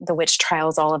the witch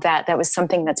trials, all of that. That was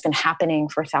something that's been happening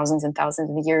for thousands and thousands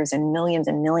of years, and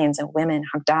millions of women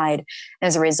have died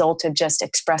as a result of just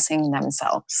expressing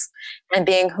themselves and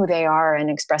being who they are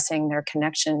and expressing their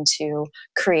connection to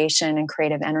creation and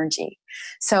creative energy.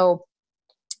 So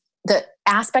the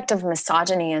aspect of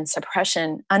misogyny and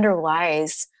suppression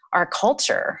underlies our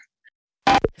culture.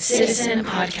 Citizen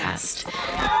Podcast.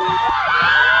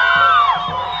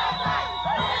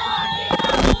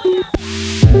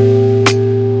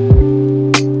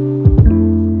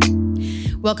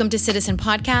 Welcome to Citizen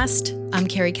Podcast. I'm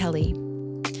Carrie Kelly.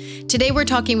 Today we're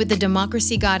talking with the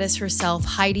democracy goddess herself,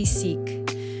 Heidi Seek.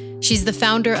 She's the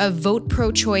founder of Vote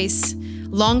Pro-Choice,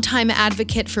 longtime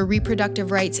advocate for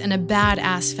reproductive rights, and a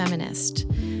badass feminist.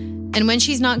 And when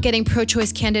she's not getting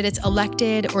pro-choice candidates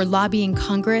elected or lobbying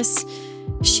Congress,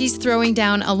 she's throwing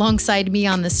down alongside me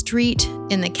on the street,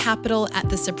 in the Capitol, at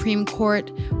the Supreme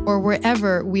Court, or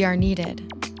wherever we are needed.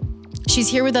 She's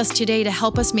here with us today to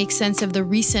help us make sense of the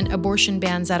recent abortion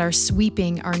bans that are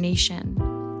sweeping our nation.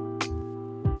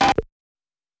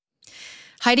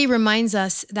 Heidi reminds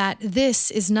us that this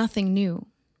is nothing new.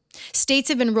 States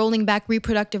have been rolling back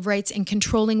reproductive rights and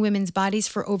controlling women's bodies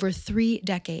for over 3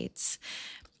 decades.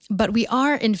 But we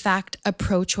are, in fact, a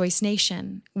pro-choice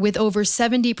nation, with over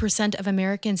 70% of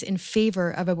Americans in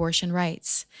favor of abortion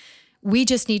rights. We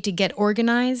just need to get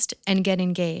organized and get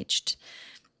engaged.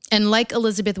 And like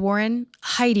Elizabeth Warren,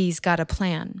 Heidi's got a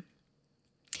plan.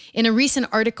 In a recent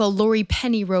article, Lori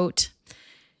Penny wrote,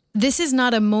 "This is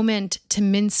not a moment to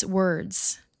mince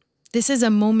words. This is a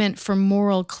moment for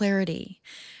moral clarity.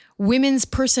 Women's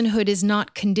personhood is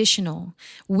not conditional.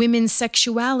 Women's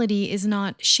sexuality is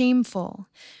not shameful.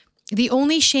 The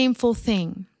only shameful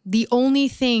thing, the only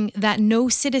thing that no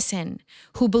citizen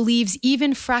who believes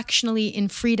even fractionally in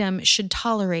freedom should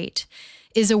tolerate,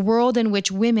 is a world in which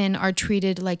women are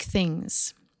treated like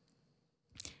things.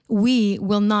 We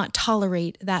will not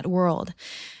tolerate that world.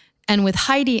 And with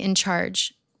Heidi in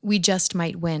charge, we just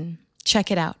might win."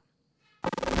 Check it out.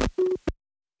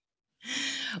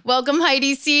 Welcome,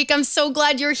 Heidi Seek. I'm so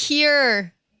glad you're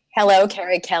here. Hello,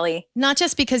 Carrie Kelly. Not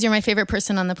just because you're my favorite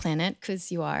person on the planet, because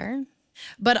you are,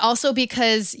 but also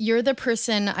because you're the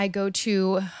person I go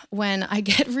to when I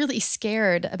get really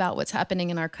scared about what's happening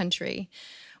in our country,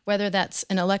 whether that's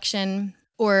an election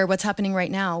or what's happening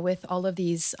right now with all of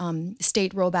these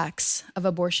state rollbacks of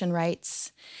abortion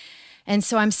rights. And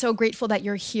so I'm so grateful that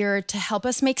you're here to help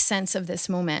us make sense of this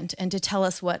moment and to tell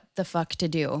us what the fuck to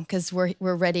do, because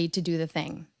we're ready to do the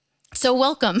thing. So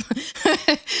welcome.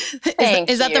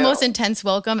 Is that the most intense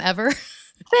welcome ever?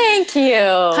 Thank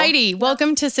you. Heidi,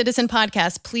 welcome to Citizen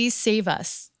Podcast. Please save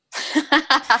us.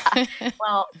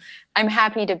 Well, I'm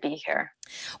happy to be here.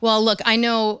 Well, look, I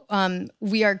know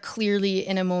we are clearly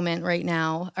in a moment right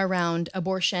now around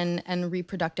abortion and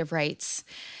reproductive rights.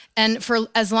 And for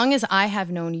as long as I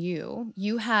have known you,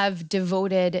 you have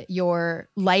devoted your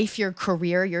life, your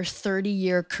career, your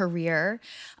 30-year career,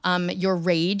 your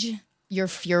rage, your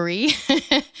fury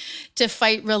to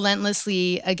fight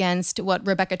relentlessly against what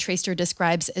Rebecca Traister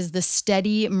describes as the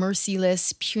steady,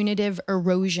 merciless, punitive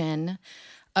erosion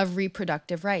of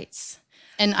reproductive rights.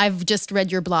 And I've just read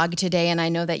your blog today, and I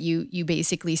know that you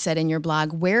basically said in your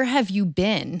blog, where have you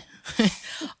been?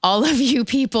 All of you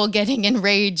people getting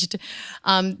enraged.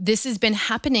 This has been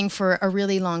happening for a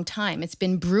really long time. It's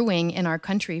been brewing in our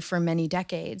country for many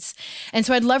decades. And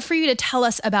so I'd love for you to tell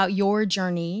us about your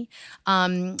journey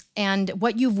and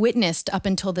what you've witnessed up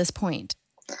until this point.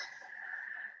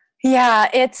 Yeah,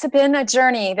 it's been a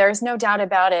journey. There's no doubt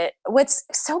about it. What's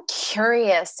so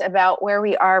curious about where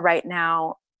we are right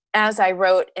now, as I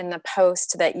wrote in the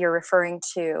post that you're referring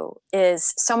to,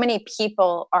 is so many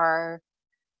people are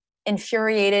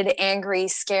infuriated, angry,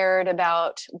 scared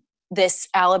about this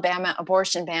Alabama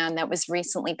abortion ban that was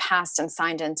recently passed and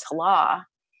signed into law,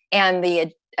 and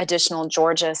the additional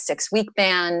Georgia 6-week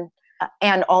ban,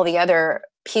 and all the other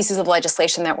pieces of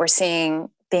legislation that we're seeing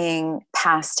being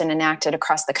passed and enacted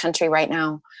across the country right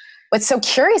now. What's so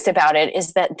curious about it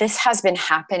is that this has been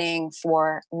happening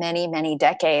for many, many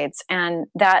decades. And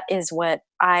that is what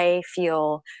I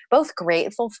feel both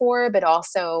grateful for, but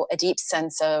also a deep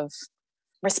sense of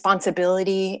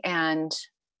responsibility and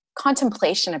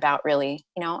contemplation about, really.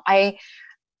 You know, I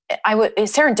would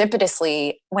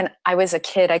serendipitously, when I was a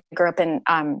kid, I grew up in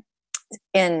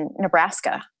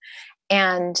Nebraska.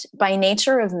 And by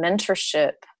nature of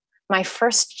mentorship, my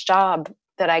first job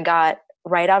that I got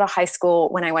right out of high school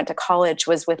when I went to college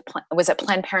was at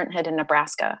Planned Parenthood in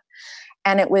Nebraska.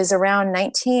 And it was around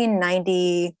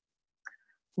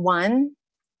 1991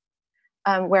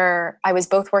 where I was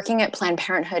both working at Planned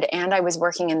Parenthood and I was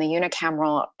working in the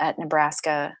unicameral at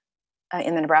Nebraska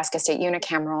in the Nebraska State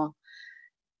Unicameral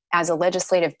as a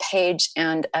legislative page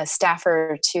and a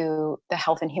staffer to the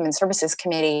Health and Human Services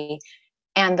Committee.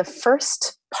 And the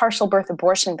first partial birth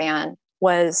abortion ban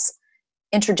was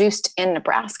introduced in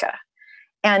Nebraska.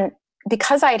 And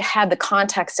because I'd had the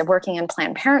context of working in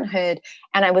Planned Parenthood,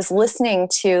 and I was listening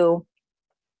to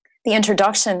the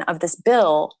introduction of this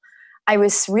bill, I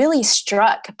was really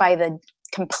struck by the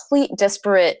complete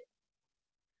disparate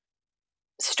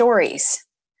stories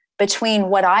between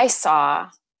what I saw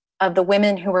of the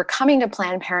women who were coming to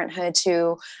Planned Parenthood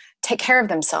to take care of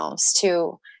themselves,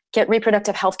 to get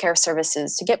reproductive health care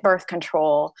services, to get birth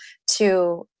control,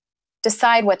 to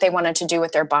decide what they wanted to do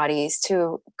with their bodies,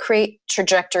 to create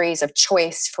trajectories of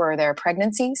choice for their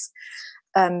pregnancies,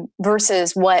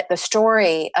 versus what the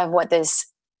story of what this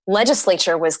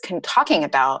legislature was talking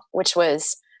about, which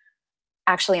was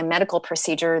actually a medical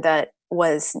procedure that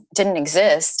didn't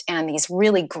exist, and these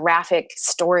really graphic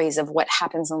stories of what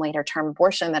happens in later term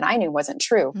abortion that I knew wasn't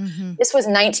true. Mm-hmm. This was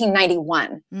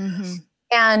 1991. Mm-hmm.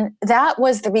 And that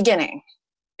was the beginning,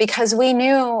 because we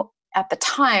knew at the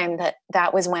time that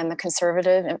that was when the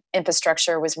conservative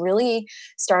infrastructure was really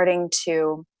starting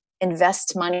to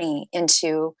invest money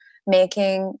into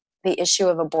making the issue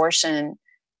of abortion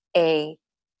a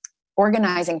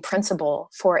organizing principle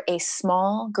for a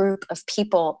small group of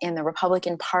people in the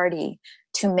Republican Party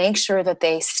to make sure that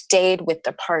they stayed with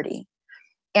the party.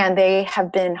 And they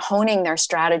have been honing their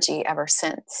strategy ever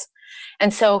since.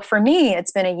 And so for me,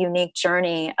 it's been a unique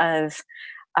journey of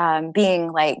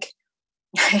being like,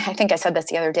 I think I said this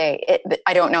the other day.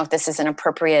 I don't know if this is an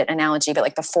appropriate analogy, but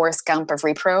like the Forrest Gump of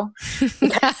repro.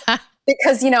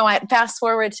 Because I fast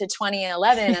forward to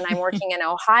 2011, and I'm working in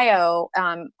Ohio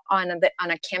on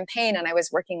a campaign, and I was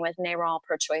working with NARAL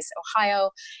Pro-Choice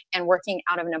Ohio and working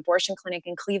out of an abortion clinic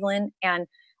in Cleveland. And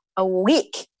a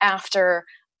week after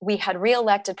we had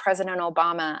reelected President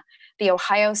Obama, the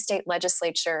Ohio State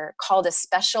Legislature called a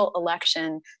special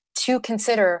election to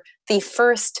consider the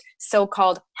first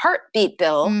so-called heartbeat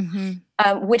bill, mm-hmm.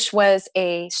 Which was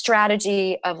a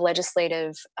strategy of a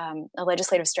legislative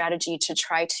strategy to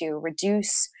try to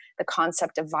reduce the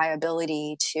concept of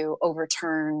viability, to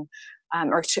overturn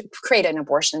or to create an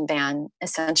abortion ban,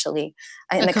 essentially,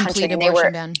 in the country.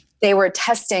 And they were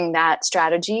testing that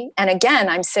strategy. And again,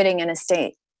 I'm sitting in a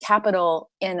state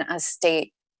capital in a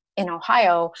state in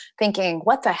Ohio thinking,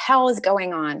 what the hell is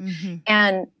going on? Mm-hmm.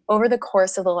 And over the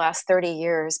course of the last 30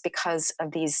 years, because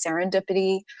of these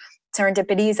serendipities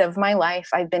of my life,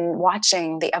 I've been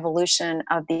watching the evolution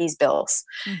of these bills.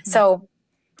 Mm-hmm.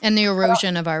 And the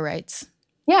erosion of our rights.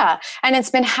 Yeah. And it's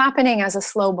been happening as a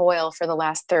slow boil for the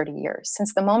last 30 years.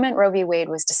 Since the moment Roe v. Wade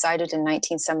was decided in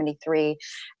 1973,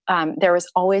 there has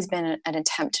always been an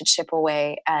attempt to chip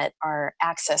away at our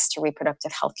access to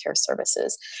reproductive health care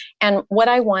services. And what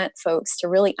I want folks to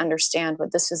really understand,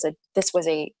 this was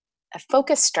a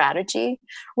focused strategy,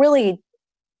 really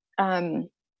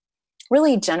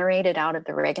generated out of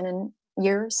the Reagan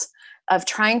years of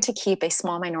trying to keep a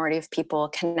small minority of people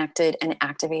connected and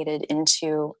activated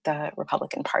into the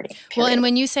Republican Party. Period. Well, and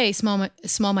when you say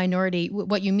small minority,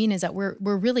 what you mean is that we're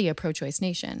really a pro-choice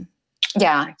nation.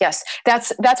 Yeah, yes.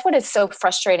 That's what is so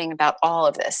frustrating about all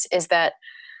of this, is that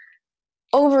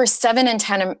over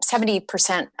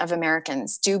 70% of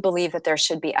Americans do believe that there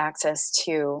should be access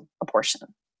to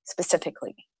abortion,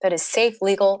 specifically, that is safe,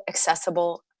 legal,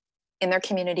 accessible in their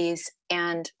communities,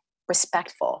 and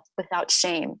respectful, without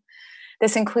shame.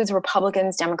 This includes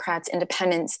Republicans, Democrats,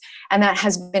 Independents, and that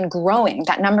has been growing.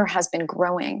 That number has been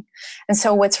growing. And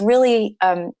so what's really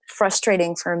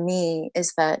frustrating for me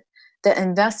is that the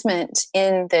investment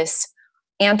in this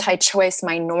anti-choice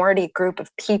minority group of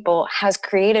people has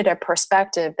created a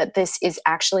perspective that this is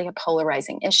actually a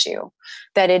polarizing issue,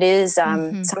 that it is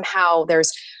somehow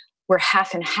we're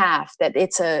half and half, that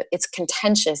it's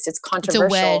contentious, it's controversial.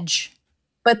 It's a wedge.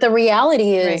 But the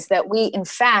reality is that we, in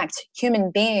fact, human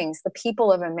beings, the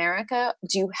people of America,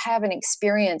 do have an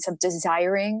experience of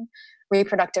desiring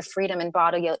reproductive freedom and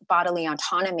bodily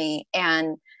autonomy,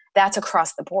 and that's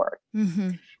across the board.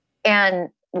 Mm-hmm. And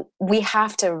we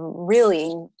have to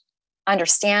really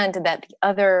understand that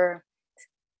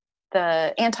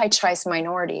the anti-choice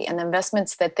minority and the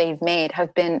investments that they've made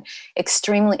have been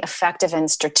extremely effective and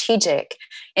strategic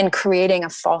in creating a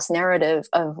false narrative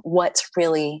of what's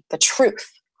really the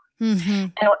truth. Mm-hmm.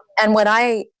 And what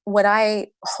I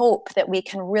hope that we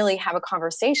can really have a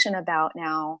conversation about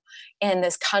now in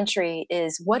this country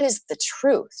is, what is the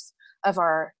truth of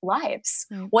our lives?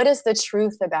 Right. What is the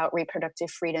truth about reproductive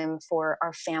freedom for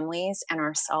our families and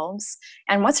ourselves?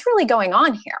 And what's really going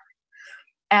on here?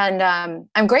 And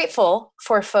I'm grateful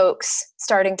for folks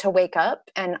starting to wake up.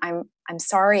 And I'm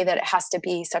sorry that it has to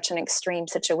be such an extreme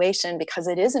situation, because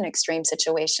it is an extreme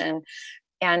situation.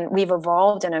 And we've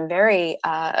evolved in a very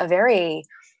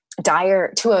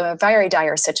dire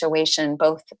situation,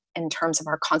 both in terms of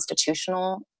our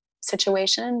constitutional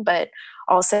situation, but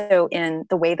also in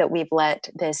the way that we've let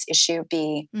this issue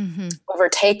be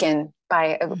overtaken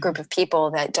by a group of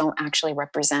people that don't actually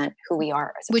represent who we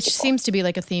are as a Which people. Seems to be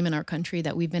like a theme in our country,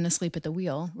 that we've been asleep at the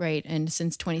wheel, right? And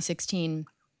since 2016,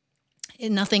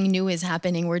 nothing new is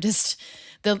happening. We're just,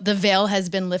 the veil has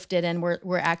been lifted, and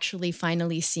we're actually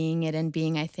finally seeing it and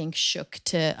being, I think, shook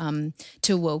to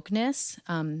wokeness.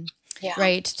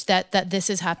 Right. That this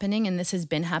is happening, and this has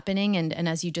been happening. And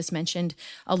as you just mentioned,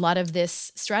 a lot of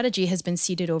this strategy has been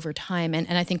seeded over time.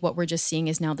 And I think what we're just seeing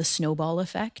is now the snowball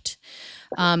effect.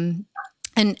 And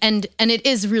it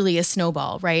is really a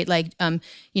snowball, right? Like,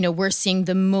 we're seeing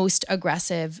the most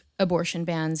aggressive abortion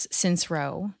bans since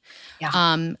Roe,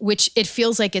 which it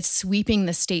feels like it's sweeping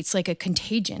the states like a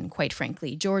contagion, quite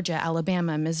frankly. Georgia,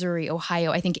 Alabama, Missouri,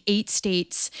 Ohio. I think 8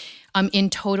 states in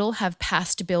total have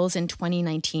passed bills in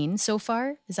 2019 so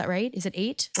far. Is that right? Is it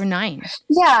 8 or 9?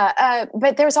 Yeah,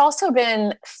 but there's also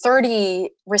been 30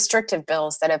 restrictive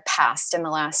bills that have passed in the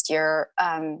last year.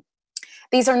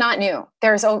 These are not new.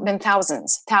 There's been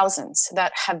thousands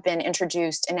that have been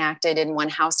introduced, enacted in one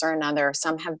house or another.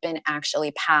 Some have been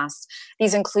actually passed.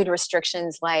 These include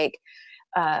restrictions like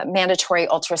mandatory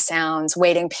ultrasounds,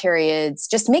 waiting periods,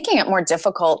 just making it more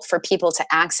difficult for people to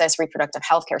access reproductive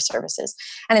health care services.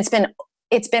 And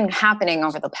it's been happening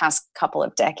over the past couple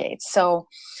of decades. So,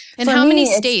 and how many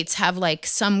states have like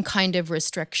some kind of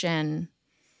restriction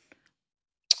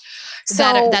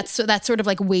that's sort of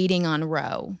like waiting on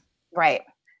Roe? Right.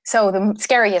 So the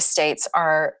scariest states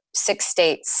are 6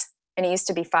 states, and it used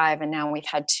to be 5, and now we've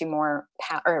had 2 more,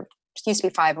 it used to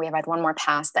be 5, we've had 1 more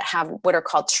pass, that have what are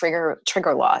called trigger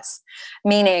laws,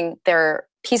 meaning they're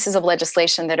pieces of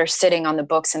legislation that are sitting on the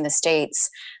books in the states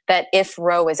that if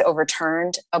Roe is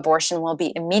overturned, abortion will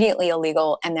be immediately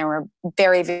illegal, and there are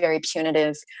very, very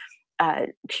punitive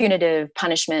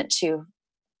punishment to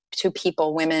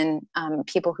people, women,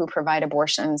 people who provide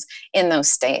abortions in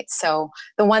those states. So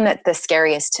the one that's the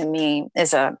scariest to me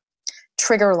is a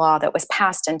trigger law that was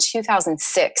passed in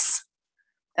 2006.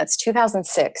 That's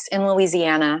 2006 in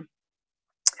Louisiana,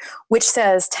 which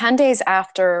says 10 days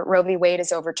after Roe v. Wade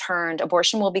is overturned,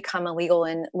 abortion will become illegal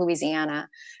in Louisiana.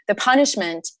 The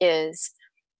punishment is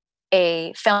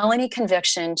a felony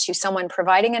conviction to someone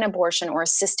providing an abortion or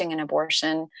assisting an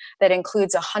abortion that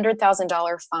includes a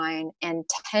 $100,000 fine and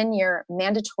 10-year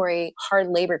mandatory hard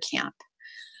labor camp.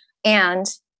 And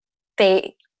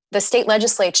the state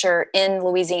legislature in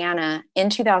Louisiana in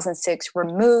 2006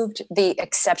 removed the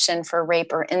exception for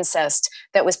rape or incest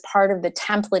that was part of the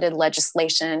templated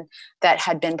legislation that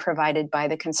had been provided by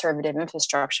the conservative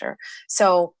infrastructure.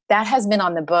 So that has been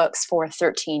on the books for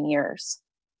 13 years.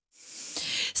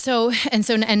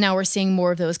 And now we're seeing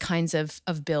more of those kinds of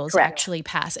bills Correct. Actually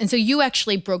pass. And so you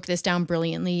actually broke this down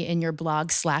brilliantly in your blog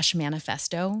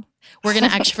 /manifesto. We're going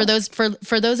to actually,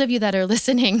 for those of you that are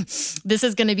listening, this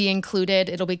is going to be included.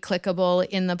 It'll be clickable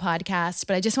in the podcast.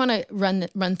 But I just want to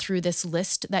run through this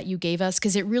list that you gave us,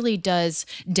 because it really does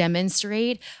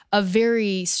demonstrate a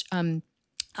very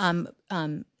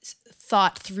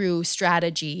thought through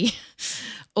strategy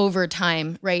over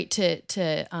time, right? To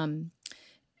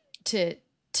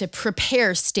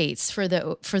prepare states for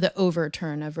the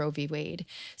overturn of Roe v. Wade.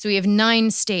 So we have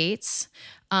 9 states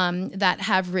that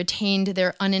have retained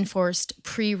their unenforced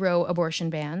pre-Roe abortion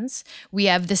bans. We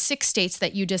have the 6 states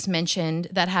that you just mentioned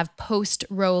that have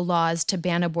post-Roe laws to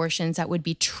ban abortions that would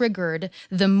be triggered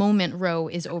the moment Roe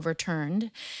is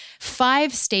overturned.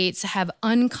 5 states have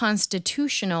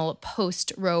unconstitutional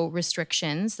post-Roe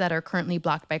restrictions that are currently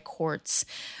blocked by courts,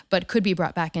 but could be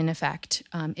brought back in effect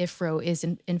if Roe is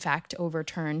in fact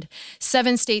overturned.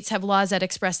 7 states have laws that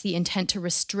express the intent to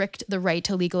restrict the right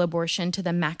to legal abortion to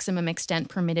the maximum extent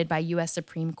permitted by U.S.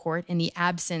 Supreme Court in the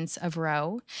absence of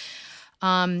Roe.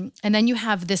 And then you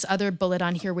have this other bullet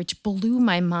on here, which blew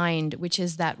my mind, which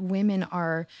is that women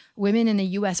in the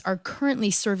U.S. are currently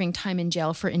serving time in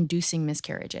jail for inducing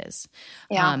miscarriages.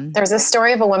 Yeah, there's a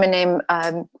story of a woman named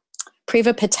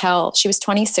Priva Patel. She was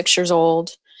 26 years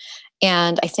old,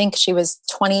 and I think she was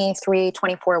 23,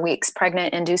 24 weeks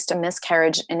pregnant, induced a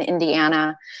miscarriage in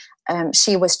Indiana.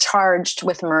 She was charged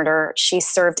with murder. She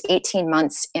served 18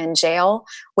 months in jail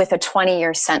with a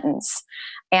 20-year sentence.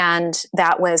 And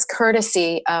that was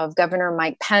courtesy of Governor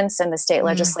Mike Pence and the state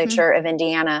legislature of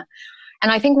Indiana.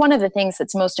 And I think one of the things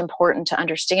that's most important to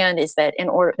understand is that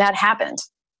that happened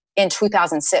in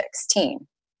 2016.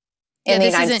 in the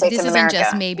United States of America. This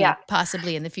isn't just maybe,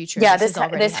 possibly in the future. Yeah, this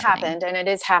happened, and it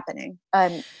is happening.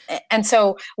 And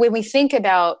so when we think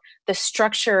about the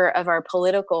structure of our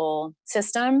political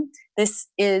system, this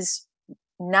is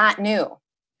not new.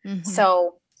 Mm-hmm.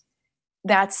 So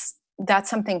that's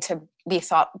something to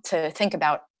think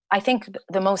about. I think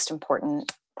the most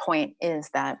important point is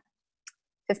that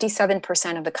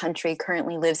 57% of the country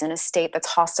currently lives in a state that's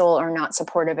hostile or not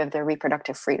supportive of their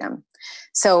reproductive freedom.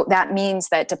 So that means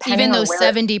that depending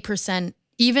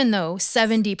even though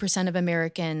 70% of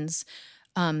Americans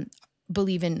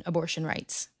believe in abortion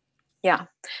rights. Yeah.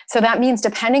 So that means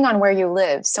depending on where you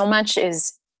live, so much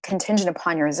is contingent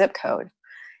upon your zip code.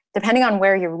 Depending on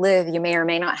where you live, you may or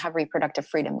may not have reproductive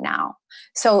freedom now.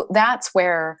 So that's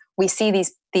where we see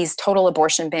these total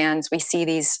abortion bans. We see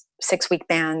these 6-week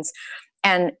bans.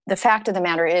 And the fact of the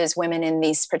matter is, women in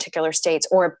these particular states,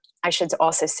 or I should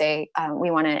also say, we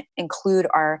want to include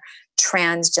our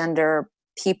transgender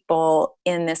people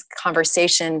in this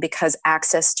conversation because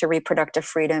access to reproductive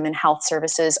freedom and health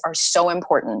services are so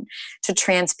important to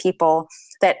trans people,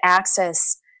 that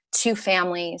access to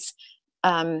families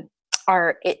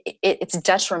it's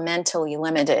detrimentally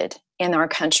limited in our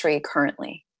country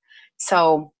currently.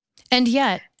 So, and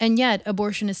yet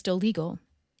abortion is still legal.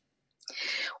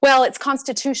 Well, it's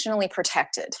constitutionally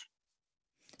protected.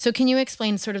 So can you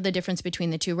explain sort of the difference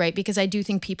between the two, right? Because I do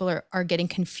think people are getting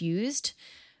confused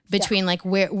between like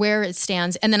where it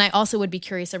stands. And then I also would be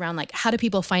curious around like, how do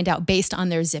people find out based on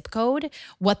their zip code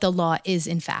what the law is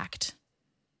in fact?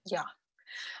 Yeah.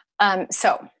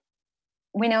 So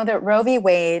we know that Roe v.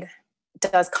 Wade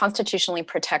does constitutionally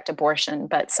protect abortion,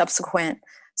 but subsequent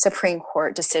Supreme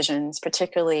Court decisions,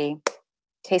 particularly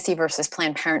Casey versus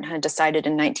Planned Parenthood, decided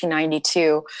in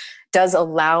 1992, does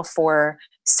allow for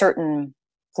certain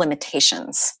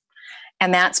limitations.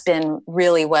 And that's been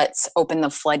really what's opened the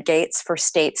floodgates for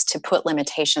states to put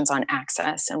limitations on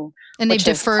access. And they've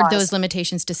deferred those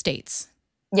limitations to states.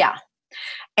 Yeah.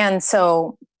 And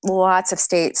so lots of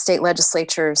state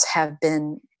legislatures have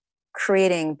been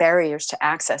creating barriers to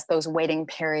access, those waiting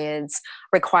periods,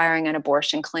 requiring an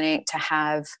abortion clinic to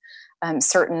have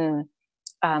certain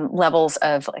levels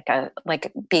of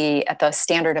be at the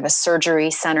standard of a surgery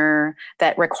center,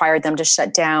 that required them to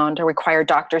shut down, to require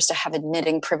doctors to have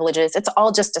admitting privileges. It's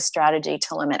all just a strategy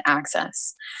to limit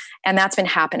access. And that's been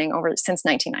happening since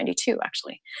 1992,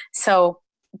 actually. So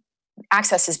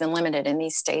access has been limited in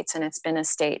these states, and it's been a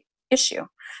state issue.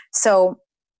 So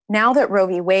now that Roe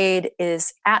v. Wade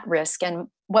is at risk, and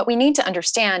what we need to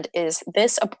understand is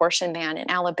this abortion ban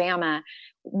in Alabama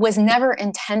was never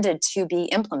intended to be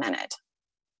implemented.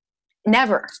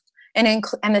 Never. And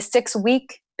the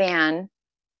 6-week ban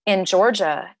in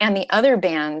Georgia and the other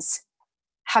bans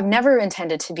have never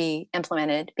intended to be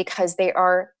implemented because they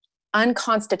are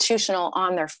unconstitutional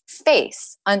on their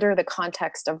face under the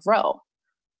context of Roe.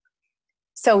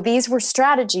 So these were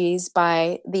strategies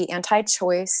by the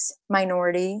anti-choice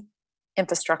minority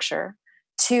infrastructure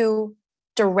to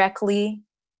directly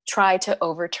try to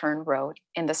overturn Roe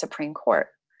in the Supreme Court.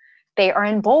 They are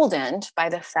emboldened by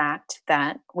the fact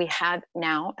that we had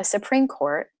now a Supreme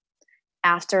Court,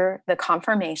 after the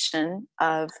confirmation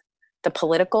of the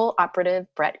political operative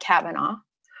Brett Kavanaugh,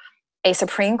 a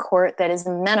Supreme Court that is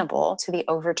amenable to the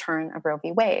overturn of Roe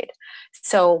v. Wade.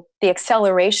 So the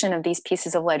acceleration of these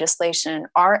pieces of legislation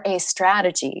are a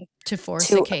strategy to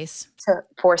force a case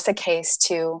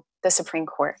to the Supreme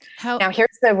Court. Now,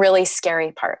 here's the really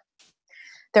scary part.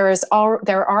 There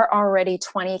are already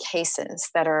 20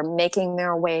 cases that are making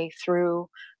their way through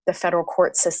the federal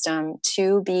court system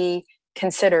to be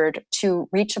considered, to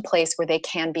reach a place where they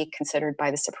can be considered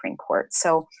by the Supreme Court.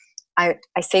 So I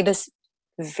say this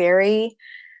very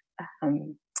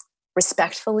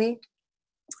respectfully,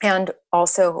 and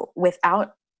also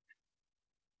without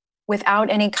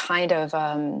any kind of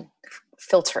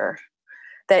filter,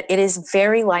 that it is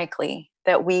very likely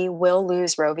that we will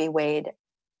lose Roe v. Wade,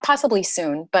 possibly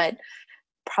soon, but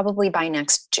probably by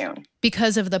next June.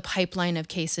 Because of the pipeline of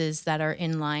cases that are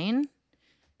in line?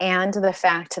 And the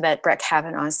fact that Brett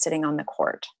Kavanaugh is sitting on the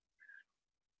court.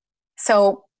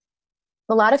 So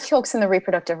a lot of folks in the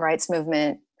reproductive rights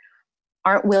movement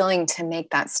aren't willing to make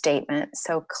that statement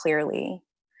so clearly.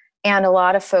 And a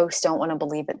lot of folks don't want to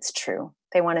believe it's true.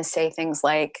 They want to say things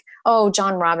like, oh,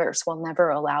 John Roberts will never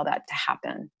allow that to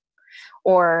happen.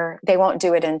 Or they won't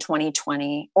do it in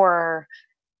 2020. Or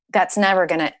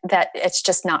that it's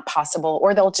just not possible.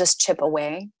 Or they'll just chip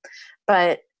away.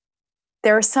 But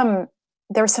there are some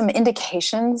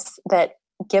indications that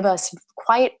give us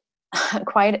quite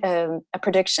a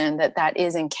prediction that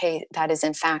is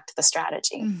in fact the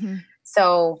strategy. Mm-hmm.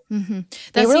 So That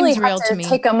we really seems have real to to me.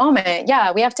 take a moment.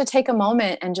 Yeah, we have to take a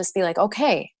moment and just be like,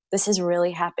 okay, this is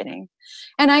really happening.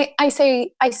 And I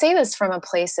say this from a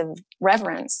place of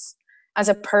reverence as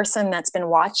a person that's been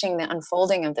watching the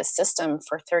unfolding of this system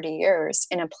for 30 years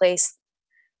in a place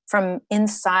from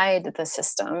inside the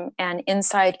system and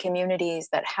inside communities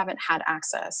that haven't had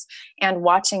access, and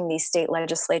watching these state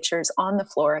legislatures on the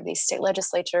floor of these state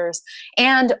legislatures,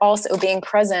 and also being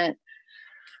present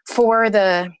for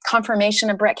the confirmation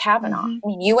of Brett Kavanaugh. I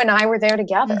mean, you and I were there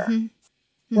together.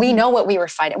 We know what we were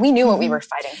fighting. We knew what we were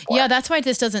fighting for. Yeah, that's why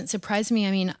this doesn't surprise me.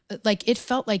 I mean, like, it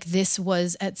felt like this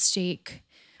was at stake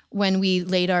when we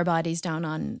laid our bodies down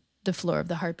on the floor of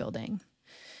the Hart Building.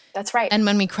 That's right. And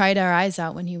when we cried our eyes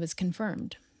out when he was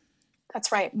confirmed.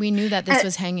 That's right. We knew that this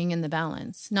was hanging in the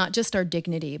balance, not just our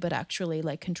dignity, but actually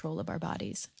like control of our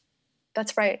bodies.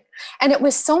 That's right. And it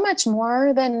was so much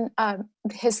more than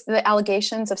the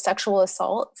allegations of sexual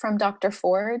assault from Dr.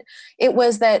 Ford. It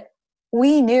was that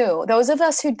we knew, those of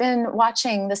us who'd been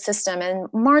watching the system, and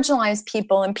marginalized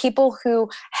people and people who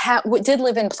did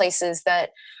live in places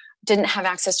that didn't have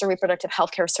access to reproductive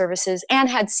health care services and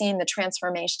had seen the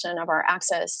transformation of our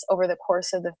access over the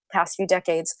course of the past few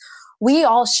decades, we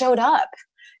all showed up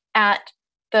at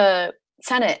the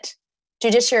Senate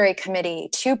Judiciary Committee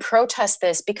to protest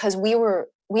this because we were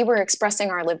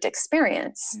expressing our lived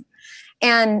experience.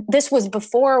 And this was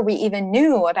before we even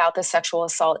knew about the sexual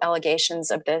assault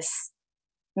allegations of this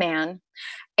man.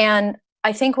 And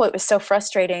I think what was so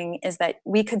frustrating is that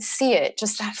we could see it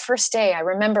just that first day. I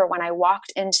remember when I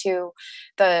walked into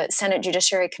the Senate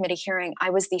Judiciary Committee hearing, I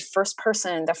was the first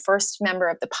person, the first member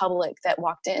of the public that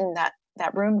walked in that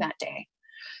room that day.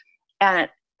 And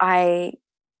I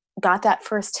got that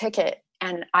first ticket,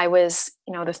 and I was,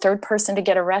 the third person to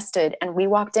get arrested. And we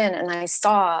walked in, and I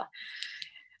saw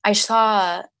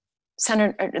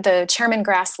the Chairman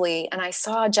Grassley, and I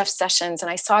saw Jeff Sessions, and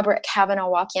I saw Brett Kavanaugh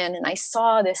walk in, and I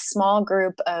saw this small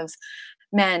group of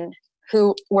men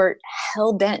who were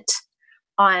hell-bent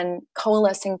on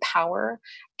coalescing power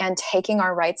and taking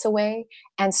our rights away.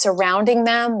 And surrounding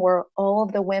them were all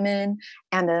of the women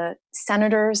and the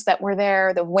senators that were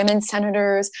there, the women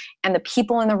senators, and the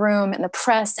people in the room, and the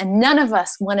press. And none of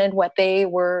us wanted what they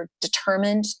were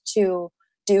determined to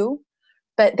do,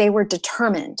 but they were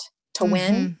determined to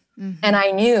win. And I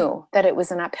knew that it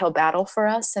was an uphill battle for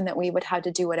us, and that we would have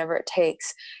to do whatever it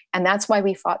takes. And that's why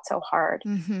we fought so hard.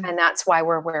 And that's why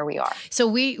we're where we are. So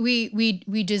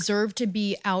we deserve to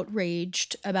be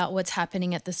outraged about what's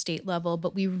happening at the state level,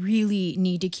 but we really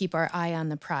need to keep our eye on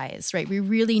the prize, right? We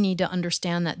really need to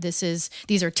understand that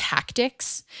these are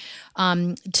tactics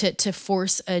to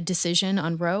force a decision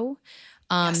on Roe.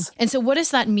 Yes. And so what does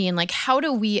that mean? Like, how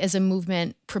do we as a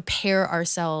movement prepare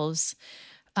ourselves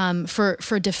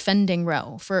for defending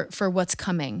Roe, for what's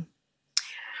coming?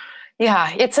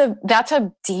 Yeah, that's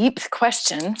a deep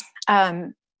question.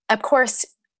 Of course,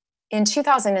 in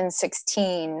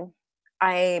 2016,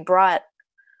 I brought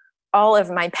all of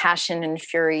my passion and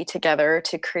fury together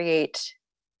to create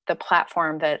the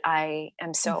platform that I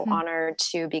am so honored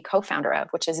to be co-founder of,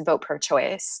 which is Vote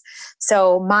Pro-Choice.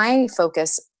 So my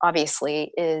focus,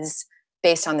 obviously, is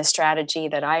based on the strategy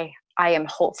that I am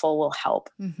hopeful will help,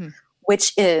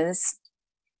 which is,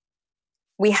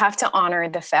 we have to honor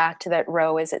the fact that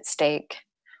Roe is at stake.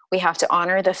 We have to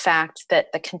honor the fact that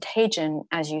the contagion,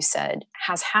 as you said,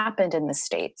 has happened in the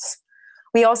states.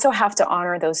 We also have to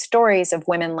honor those stories of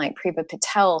women like Prabha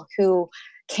Patel, who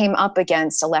came up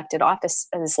against elected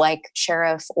offices like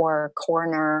sheriff or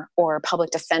coroner or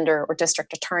public defender or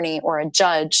district attorney or a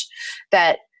judge,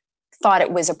 that thought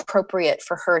it was appropriate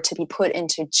for her to be put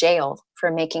into jail for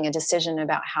making a decision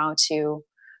about how to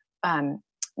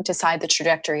decide the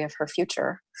trajectory of her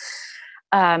future.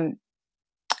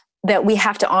 That we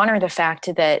have to honor the fact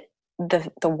that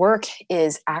the work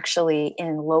is actually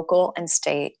in local and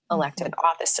state elected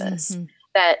offices.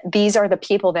 That these are the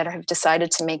people that have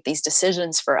decided to make these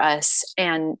decisions for us,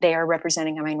 and they are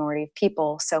representing a minority of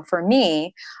people. So for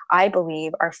me, I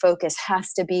believe our focus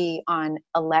has to be on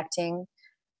electing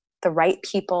the right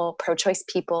people, pro-choice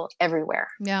people everywhere.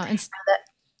 Yeah.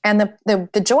 And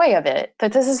the joy of it,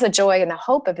 that this is the joy and the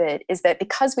hope of it, is that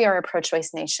because we are a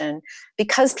pro-choice nation,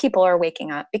 because people are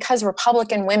waking up, because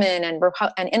Republican women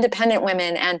and independent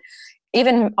women and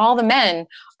even all the men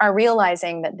are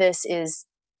realizing that this is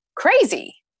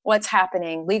crazy, what's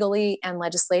happening legally and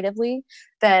legislatively,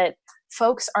 that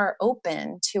folks are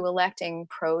open to electing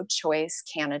pro-choice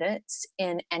candidates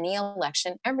in any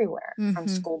election everywhere, from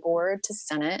school board to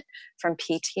Senate, from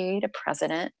PTA to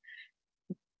president.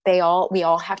 We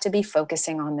all have to be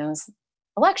focusing on those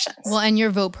elections. Well, and your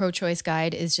Vote Pro-Choice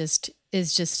guide is just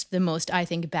is just the most, I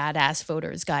think, badass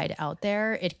voter's guide out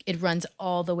there. It runs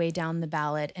all the way down the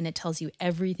ballot, and it tells you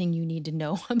everything you need to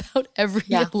know about every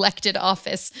elected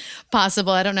office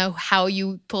possible. I don't know how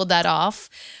you pulled that off,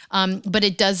 but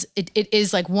it does. It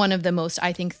is like one of the most,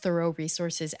 I think, thorough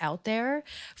resources out there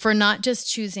for not just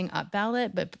choosing up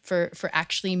ballot, but for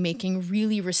actually making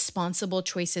really responsible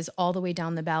choices all the way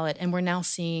down the ballot. And we're now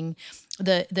seeing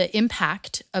the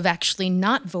impact of actually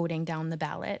not voting down the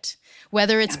ballot,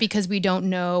 whether it's because we don't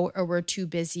know, or we're too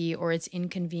busy, or it's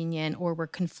inconvenient, or we're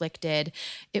conflicted.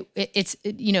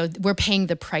 We're paying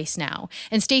the price now.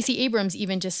 And Stacey Abrams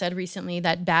even just said recently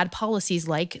that bad policies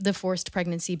like the forced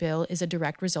pregnancy bill is a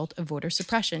direct result of voter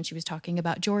suppression. She was talking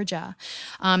about Georgia.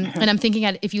 And I'm thinking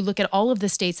if you look at all of the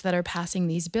states that are passing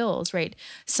these bills, right,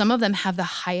 some of them have the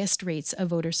highest rates of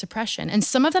voter suppression. And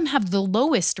some of them have the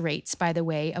lowest rates, by the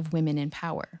way, of women in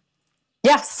power.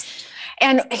 Yes.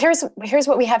 And here's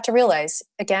what we have to realize.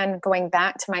 Again, going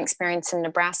back to my experience in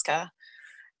Nebraska,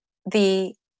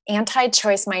 the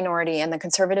anti-choice minority and the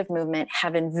conservative movement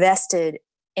have invested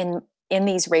in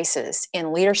these races,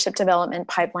 in leadership development,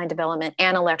 pipeline development,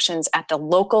 and elections at the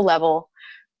local level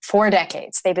for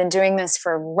decades. They've been doing this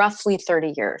for roughly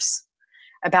 30 years,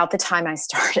 about the time I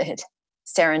started,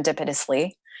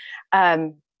 serendipitously.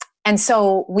 And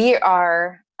so we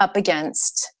are up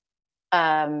against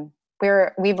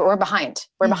we're behind.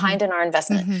 We're behind in our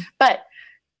investment. But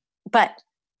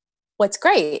what's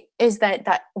great is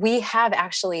that we have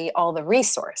actually all the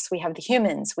resource. We have the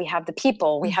humans, we have the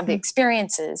people, we have the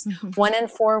experiences. 1 in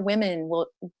 4 women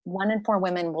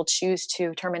will choose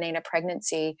to terminate a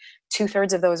pregnancy.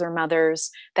 2/3 of those are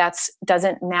mothers.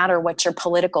 Doesn't matter what your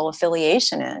political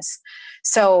affiliation is.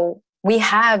 So we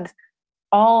have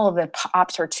all of the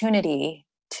opportunity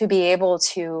to be able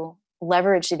to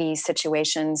leverage these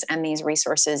situations and these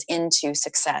resources into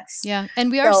success. Yeah.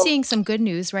 And we are seeing some good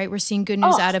news, right? We're seeing good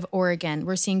news out of Oregon.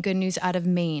 We're seeing good news out of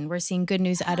Maine. We're seeing good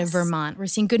news out of Vermont. We're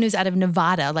seeing good news out of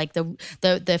Nevada, like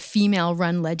the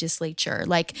female-run legislature.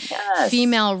 Like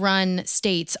female-run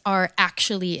states are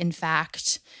actually, in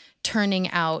fact, turning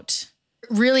out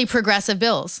really progressive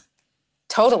bills.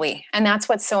 Totally. And that's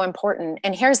what's so important.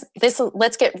 And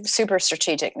let's get super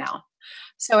strategic now.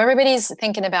 So everybody's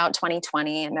thinking about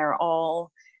 2020, and they're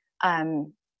all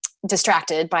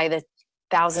distracted by the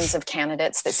thousands of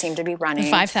candidates that seem to be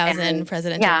running. 5,000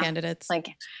 presidential candidates. Like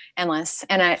endless.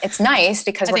 And it's nice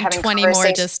because we're having 20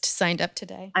 more just signed up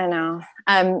today. I know.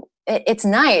 It's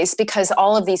nice because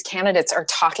all of these candidates are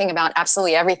talking about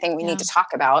absolutely everything we need to talk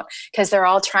about, because they're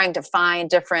all trying to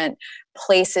find different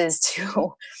places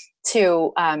to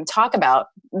talk about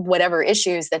whatever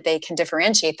issues that they can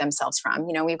differentiate themselves from.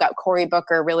 We've got Cory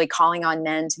Booker really calling on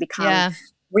men to become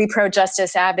repro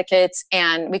justice advocates.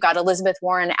 And we've got Elizabeth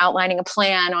Warren outlining a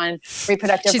plan on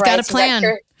reproductive rights. She's got a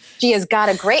plan. She has got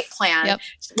a great plan. Yep.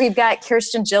 We've got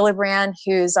Kirsten Gillibrand,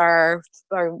 who's our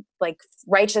like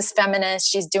righteous feminist.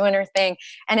 She's doing her thing.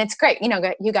 And it's great.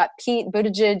 You got Pete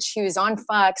Buttigieg, who's on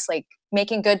Fox, like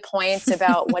making good points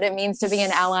about what it means to be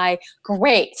an ally.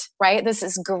 Great, right? This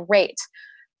is great.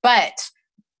 But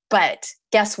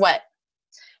guess what?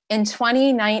 In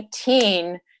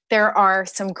 2019, there are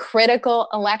some critical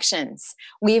elections.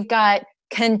 We've got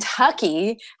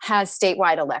Kentucky has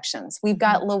statewide elections. We've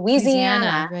got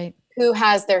Louisiana right, who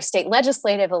has their state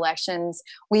legislative elections.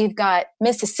 We've got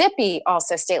Mississippi,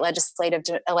 also state legislative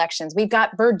elections. We've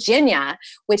got Virginia,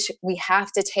 which we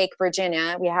have to take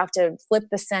Virginia. We have to flip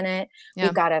the Senate. Yeah.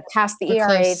 We've got to pass the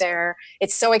ERA there.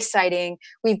 It's so exciting.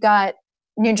 We've got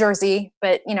New Jersey,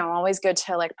 but always good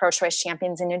to elect pro-choice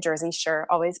champions in New Jersey. Sure,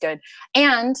 always good.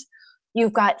 And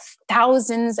you've got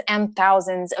thousands and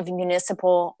thousands of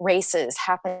municipal races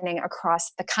happening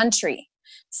across the country.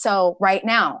 So right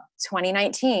now,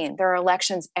 2019, there are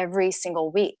elections every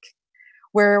single week.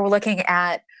 We're looking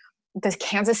at the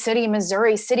Kansas City,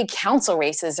 Missouri city council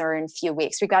races are in a few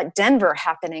weeks. We've got Denver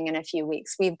happening in a few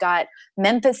weeks. We've got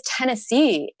Memphis,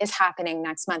 Tennessee is happening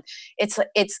next month. It's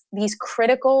these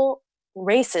critical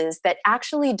races that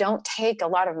actually don't take a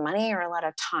lot of money or a lot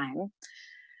of time.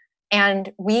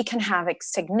 And we can have a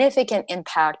significant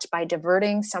impact by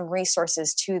diverting some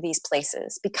resources to these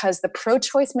places, because the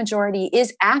pro-choice majority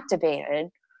is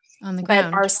activated on the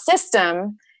ground. But our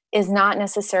system is not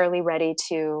necessarily ready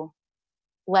to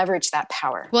leverage that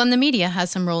power. Well, and the media has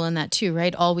some role in that too,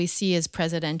 right? All we see is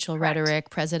presidential rhetoric,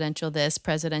 presidential this,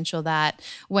 presidential that,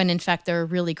 when in fact there are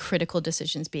really critical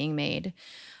decisions being made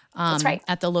That's right.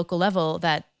 at the local level.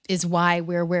 That is why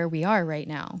we're where we are right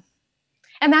now.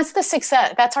 And that's the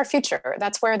success. That's our future.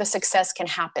 That's where the success can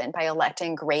happen, by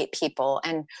electing great people.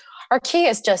 And our key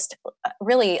is just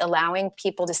really allowing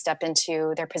people to step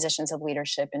into their positions of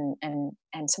leadership and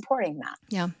supporting that.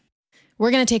 Yeah. We're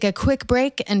going to take a quick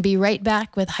break and be right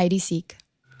back with Heidi Seek.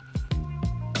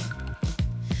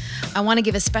 I want to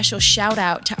give a special shout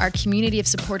out to our community of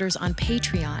supporters on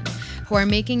Patreon who are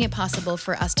making it possible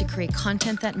for us to create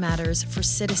content that matters for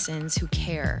citizens who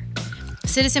care.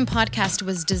 Citizen Podcast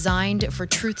was designed for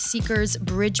truth seekers,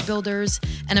 bridge builders,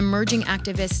 and emerging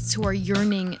activists who are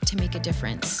yearning to make a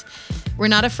difference. We're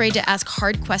not afraid to ask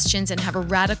hard questions and have a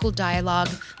radical dialogue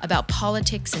about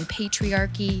politics and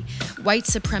patriarchy, white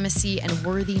supremacy and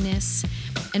worthiness.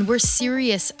 And we're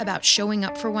serious about showing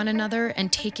up for one another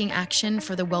and taking action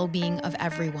for the well-being of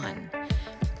everyone.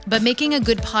 But making a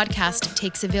good podcast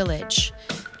takes a village.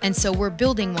 And so we're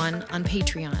building one on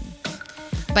Patreon.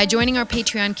 By joining our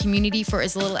Patreon community for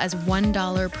as little as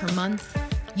 $1 per month,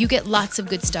 you get lots of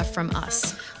good stuff from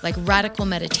us, like radical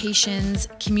meditations,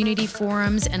 community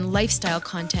forums, and lifestyle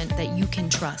content that you can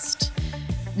trust.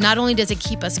 Not only does it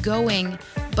keep us going,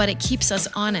 but it keeps us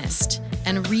honest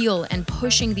and real and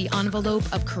pushing the envelope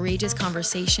of courageous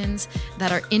conversations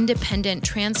that are independent,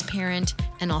 transparent,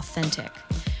 and authentic.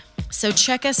 So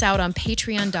check us out on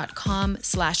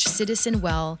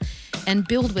patreon.com/citizenwell and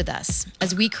build with us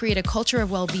as we create a culture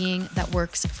of well-being that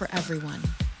works for everyone.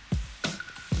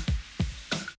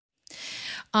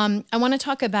 I want to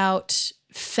talk about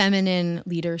feminine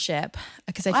leadership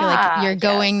because I feel like you're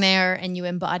going there and you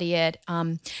embody it.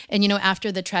 And, after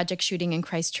the tragic shooting in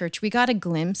Christchurch, we got a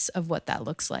glimpse of what that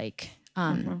looks like.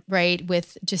 Right,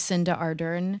 with Jacinda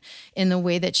Ardern, in the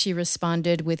way that she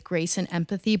responded with grace and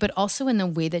empathy, but also in the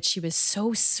way that she was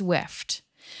so swift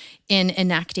in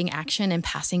enacting action and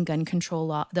passing gun control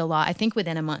law, I think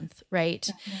within a month, right?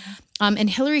 And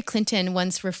Hillary Clinton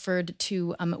once referred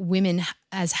to women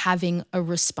as having a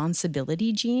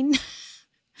responsibility gene.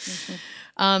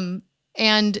 And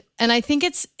I think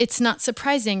it's not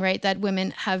surprising, right, that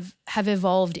women have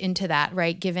evolved into that,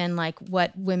 right? Given like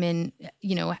what women,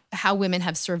 how women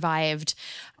have survived,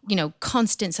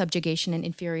 constant subjugation and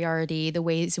inferiority, the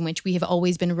ways in which we have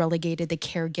always been relegated, the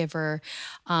caregiver,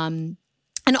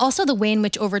 and also the way in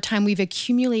which over time we've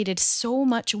accumulated so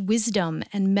much wisdom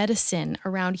and medicine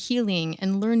around healing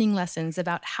and learning lessons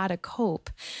about how to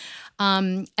cope.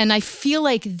 And I feel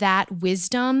like that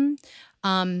wisdom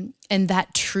and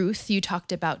that truth, you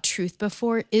talked about truth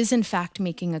before, is in fact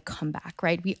making a comeback,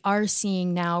 right? We are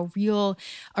seeing now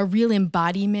a real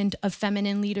embodiment of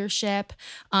feminine leadership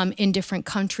in different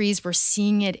countries. We're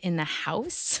seeing it in the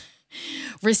House.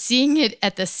 We're seeing it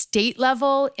at the state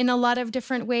level in a lot of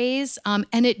different ways.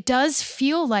 And it does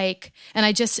feel like, and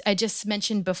I just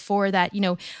mentioned before that,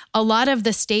 a lot of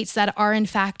the states that are in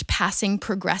fact passing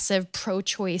progressive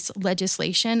pro-choice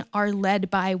legislation are led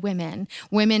by women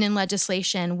in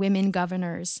legislation, women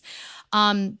governors.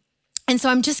 And so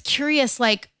I'm just curious,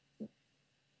 like,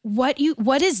 what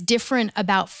is different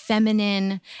about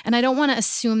feminine, and I don't want to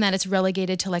assume that it's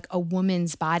relegated to like a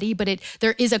woman's body, but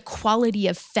there is a quality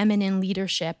of feminine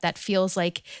leadership that feels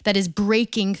like that is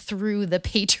breaking through the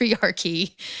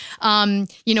patriarchy,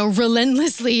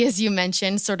 relentlessly, as you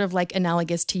mentioned, sort of like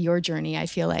analogous to your journey, I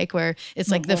feel like, where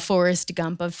it's like the Forrest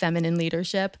Gump of feminine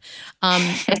leadership.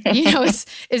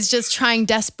 It's just trying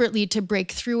desperately to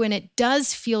break through, and it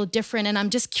does feel different. And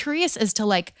I'm just curious as to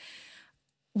like,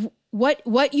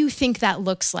 what you think that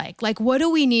looks like. Like, what do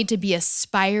we need to be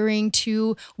aspiring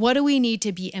to? What do we need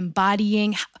to be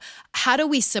embodying? How do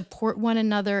we support one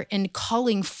another in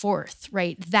calling forth,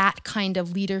 right, that kind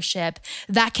of leadership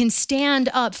that can stand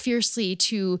up fiercely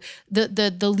to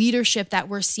the leadership that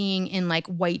we're seeing in like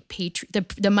white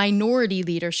the minority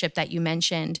leadership that you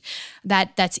mentioned,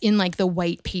 that's in like the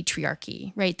white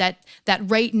patriarchy, right? That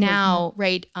right now,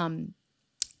 right,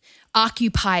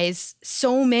 occupies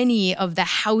so many of the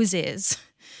houses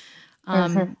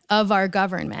of our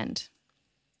government.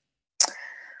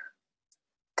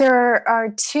 There are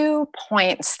 2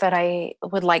 points that I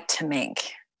would like to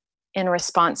make in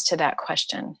response to that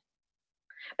question.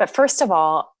 But first of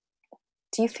all,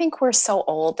 do you think we're so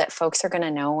old that folks are going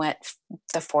to know what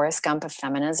the Forrest Gump of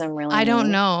feminism really means? I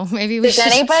don't know. Maybe we Did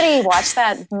anybody watch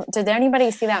that? Did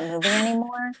anybody see that movie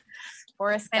anymore?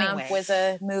 Forrest Gump was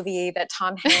a movie that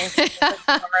Tom Hanks was the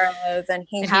star of, and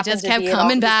he just kept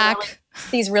coming back.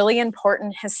 These really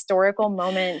important historical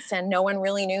moments, and no one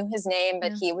really knew his name,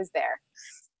 but he was there.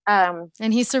 And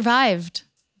he survived.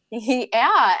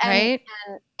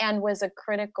 And was it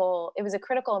was a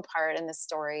critical part in the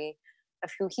story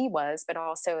of who he was, but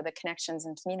also the connections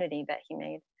and community that he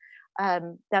made.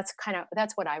 That's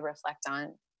what I reflect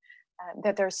on,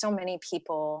 that there's so many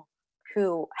people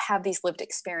who have these lived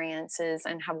experiences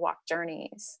and have walked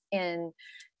journeys in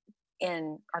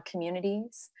our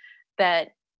communities that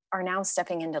are now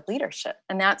stepping into leadership.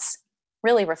 And that's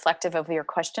really reflective of your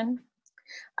question.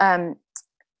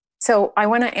 So I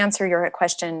want to answer your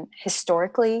question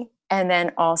historically, and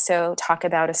then also talk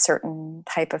about a certain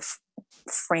type of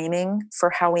framing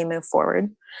for how we move forward.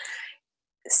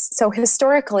 So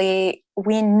historically,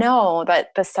 we know that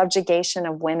the subjugation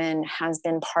of women has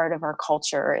been part of our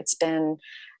culture. It's been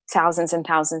thousands and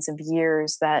thousands of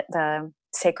years that the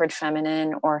sacred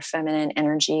feminine or feminine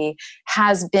energy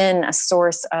has been a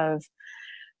source of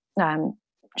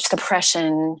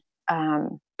suppression,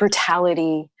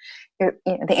 brutality.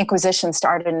 The Inquisition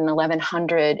started in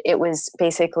 1100. It was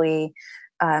basically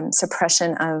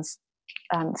suppression of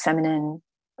feminine,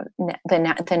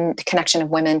 the connection of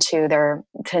women to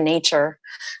nature,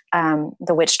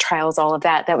 the witch trials, all of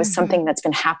that. That was something that's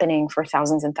been happening for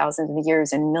thousands and thousands of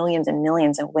years, and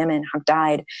millions of women have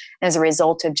died as a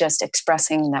result of just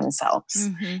expressing themselves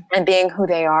and being who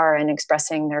they are and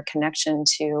expressing their connection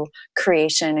to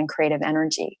creation and creative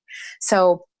energy.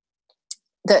 So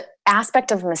the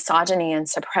aspect of misogyny and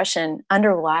suppression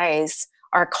underlies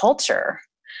our culture,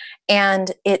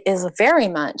 and it is very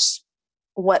much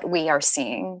what we are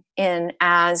seeing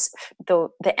as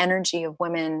the energy of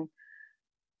women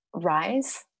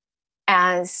rise,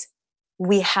 as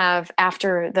we have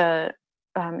after the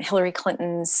Hillary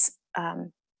Clinton's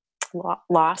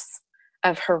loss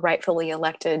of her rightfully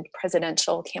elected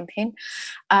presidential campaign.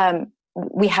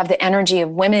 We have the energy of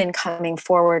women coming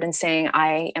forward and saying,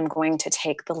 I am going to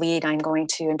take the lead. I'm going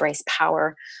to embrace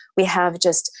power. We have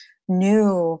just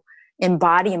new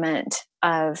embodiment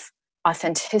of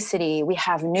authenticity. We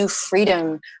have new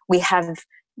freedom. We have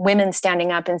women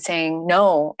standing up and saying,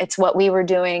 no, it's what we were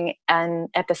doing and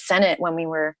at the Senate when we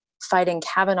were fighting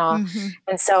Kavanaugh.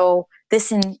 And so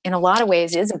this in a lot of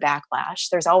ways is a backlash.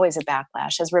 There's always a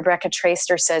backlash. As Rebecca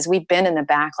Traister says, we've been in the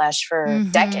backlash for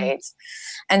decades.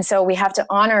 And so we have to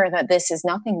honor that this is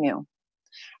nothing new.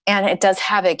 And it does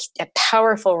have a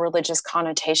powerful religious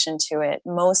connotation to it.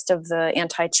 Most of the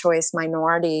anti-choice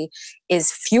minority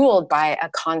is fueled by a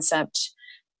concepts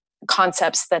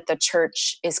that the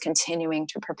church is continuing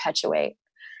to perpetuate.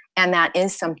 And that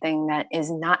is something that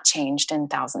is not changed in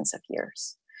thousands of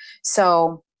years.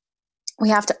 So we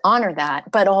have to honor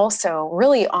that, but also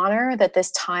really honor that this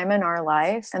time in our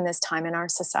life and this time in our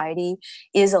society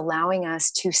is allowing us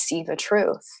to see the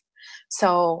truth.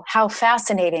 So how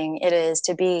fascinating it is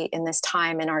to be in this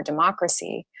time in our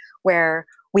democracy where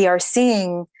we are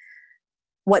seeing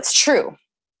what's true.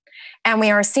 And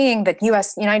we are seeing that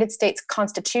United States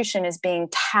Constitution is being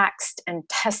taxed and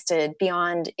tested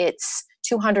beyond its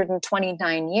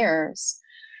 229 years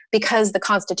because the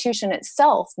Constitution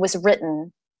itself was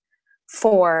written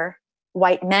for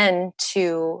white men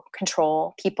to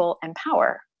control people and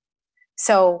power.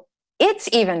 So it's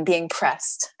even being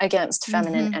pressed against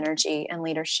feminine energy and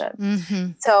leadership.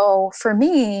 So for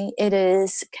me, it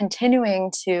is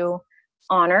continuing to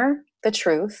honor the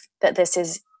truth that this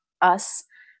is us,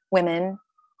 women,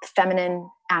 feminine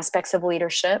aspects of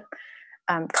leadership,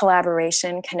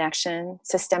 collaboration, connection,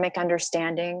 systemic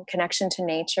understanding, connection to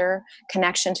nature,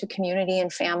 connection to community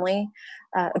and family,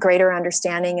 a greater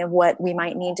understanding of what we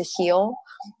might need to heal.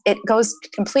 It goes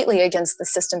completely against the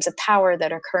systems of power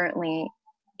that are currently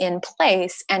in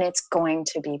place, and it's going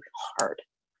to be hard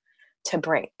to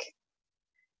break.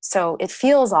 So it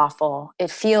feels awful.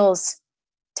 It feels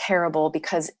terrible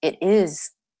because it is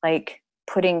like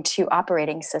putting two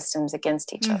operating systems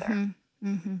against each other.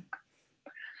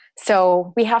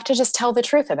 So we have to just tell the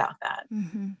truth about that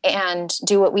and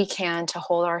do what we can to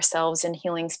hold ourselves in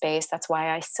healing space. That's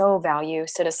why I so value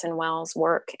Citizen Well's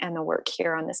work and the work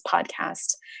here on this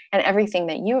podcast and everything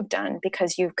that you've done,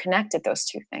 because you've connected those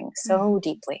two things so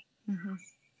deeply.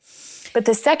 But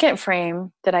the second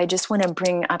frame that I just want to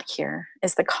bring up here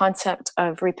is the concept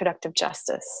of reproductive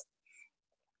justice.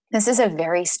 This is a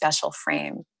very special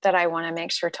frame that I want to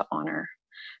make sure to honor,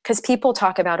 because people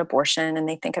talk about abortion and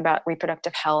they think about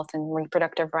reproductive health and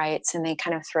reproductive rights, and they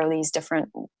kind of throw these different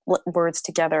words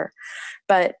together.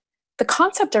 But the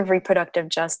concept of reproductive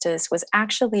justice was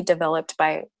actually developed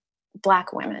by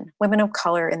Black women, women of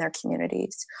color in their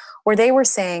communities, where they were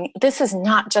saying, this is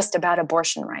not just about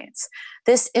abortion rights.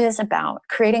 This is about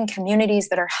creating communities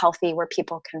that are healthy where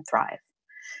people can thrive,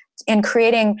 in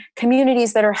creating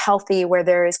communities that are healthy where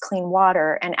there is clean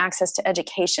water and access to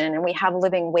education, and we have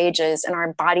living wages and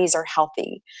our bodies are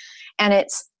healthy. And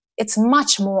it's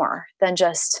much more than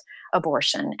just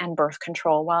abortion and birth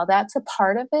control. While that's a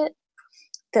part of it,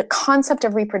 the concept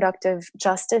of reproductive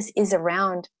justice is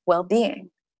around well-being.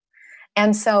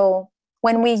 And so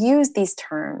when we use these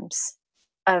terms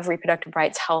of reproductive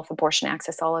rights, health, abortion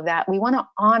access, all of that, we want to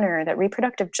honor that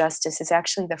reproductive justice is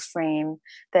actually the frame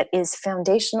that is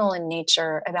foundational in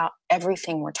nature about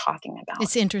everything we're talking about.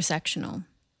 It's intersectional.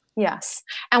 Yes.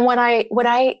 And what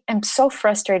I am so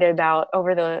frustrated about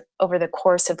over the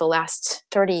course of the last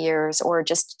 30 years, or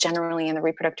just generally in the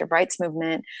reproductive rights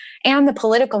movement and the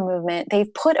political movement,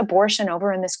 they've put abortion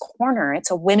over in this corner. It's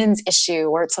a women's issue,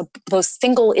 or it's those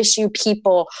single issue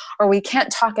people, or we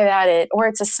can't talk about it, or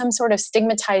it's some sort of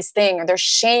stigmatized thing, or there's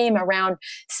shame around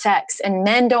sex, and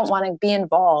men don't want to be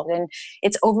involved. And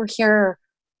it's over here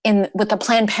with the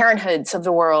Planned Parenthoods of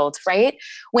the world, right?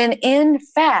 When in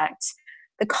fact,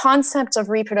 the concept of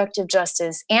reproductive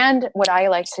justice, and what I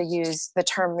like to use the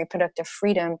term reproductive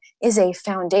freedom, is a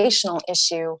foundational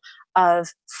issue of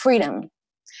freedom.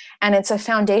 And it's a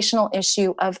foundational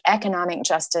issue of economic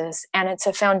justice. And it's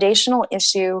a foundational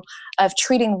issue of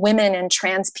treating women and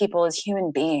trans people as human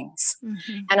beings,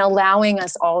 and allowing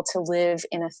us all to live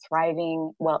in a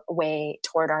thriving way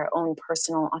toward our own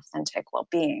personal, authentic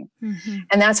well-being.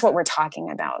 And that's what we're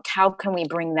talking about. How can we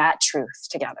bring that truth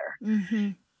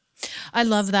together? I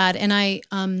love that. And I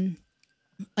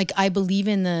believe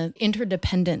in the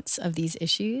interdependence of these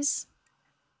issues.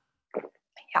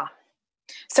 Yeah.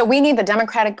 So we need the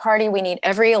Democratic Party. We need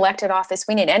every elected office.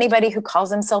 We need anybody who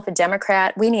calls himself a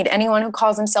Democrat. We need anyone who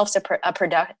calls himself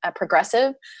a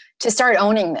progressive to start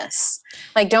owning this.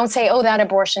 Like, don't say, oh, that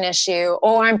abortion issue.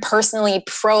 Oh, I'm personally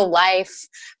pro-life.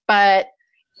 But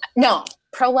no,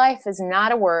 pro-life is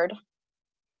not a word.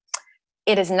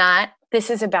 It is not. This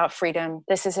is about freedom.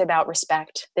 This is about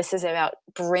respect. This is about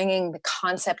bringing the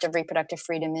concept of reproductive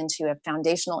freedom into a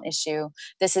foundational issue.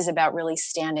 This is about really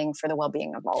standing for the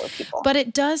well-being of all of people. But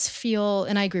it does feel,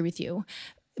 and I agree with you,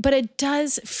 but it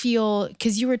does feel,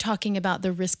 because you were talking about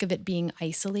the risk of it being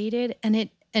isolated,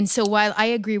 and so while I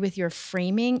agree with your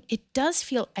framing, it does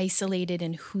feel isolated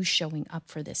in who's showing up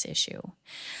for this issue.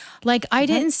 Like, I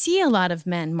didn't see a lot of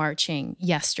men marching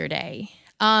yesterday.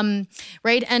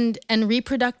 Right. And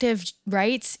reproductive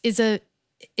rights is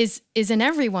an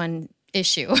everyone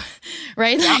issue,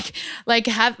 right? Yeah.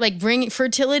 Like bringing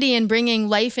fertility and bringing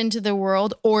life into the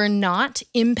world or not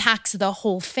impacts the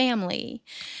whole family.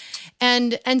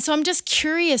 And so I'm just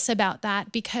curious about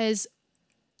that because,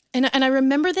 and I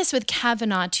remember this with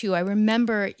Kavanaugh too. I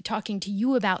remember talking to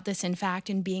you about this, in fact,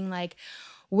 and being like,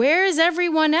 where's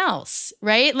everyone else?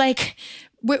 Right? Like,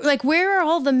 where are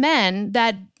all the men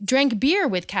that drank beer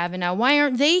with Kavanaugh? Why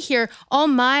aren't they here? All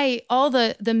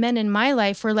the men in my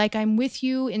life were like, I'm with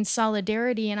you in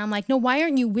solidarity. And I'm like, no, why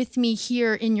aren't you with me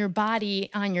here in your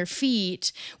body, on your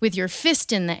feet, with your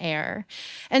fist in the air?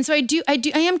 And so I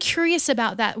am curious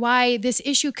about that, why this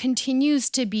issue continues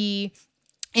to be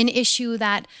an issue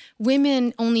that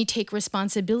women only take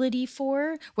responsibility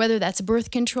for, whether that's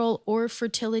birth control or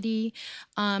fertility.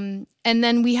 And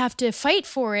then we have to fight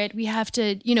for it. We have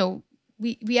to,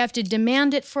 we have to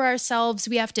demand it for ourselves.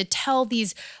 We have to tell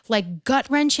these like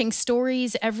gut-wrenching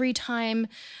stories every time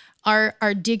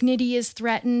our dignity is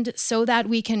threatened so that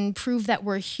we can prove that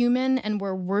we're human and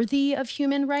we're worthy of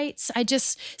human rights. I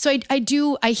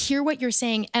hear what you're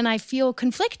saying and I feel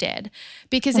conflicted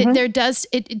because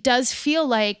it does feel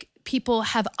like people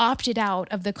have opted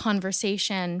out of the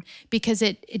conversation because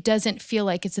it doesn't feel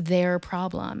like it's their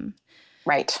problem.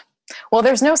 Right. Well,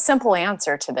 there's no simple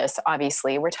answer to this,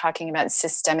 obviously. We're talking about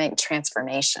systemic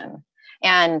transformation.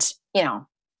 And,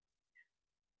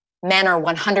 men are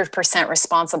 100%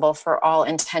 responsible for all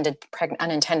unintended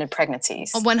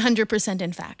pregnancies. 100%,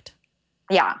 in fact.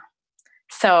 Yeah.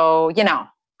 So,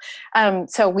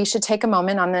 so we should take a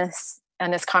moment on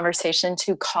this conversation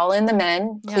to call in the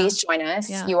men. Please join us.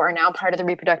 Yeah. You are now part of the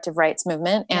reproductive rights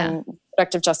movement and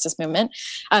reproductive justice movement.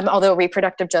 Although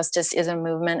reproductive justice is a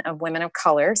movement of women of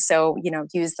color. So,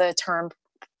 use the term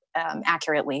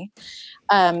accurately.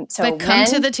 But come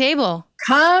to the table.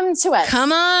 Come to us.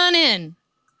 Come on in.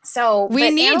 So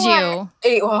we need you.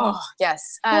 Oh,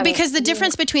 yes. Well, because the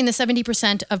difference between the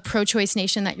 70% of pro-choice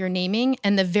nation that you're naming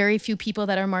and the very few people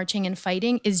that are marching and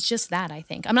fighting is just that, I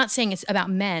think. I'm not saying it's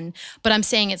about men, but I'm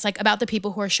saying it's like about the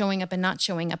people who are showing up and not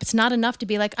showing up. It's not enough to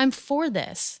be like, I'm for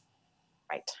this.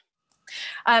 Right.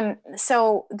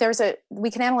 So we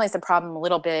can analyze the problem a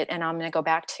little bit, and I'm going to go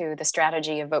back to the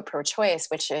strategy of vote pro-choice,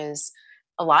 which is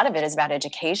a lot of it is about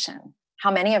education.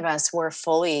 How many of us were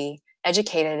fully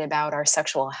educated about our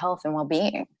sexual health and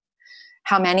well-being?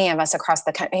 How many of us across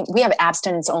the country, we have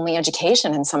abstinence-only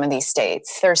education in some of these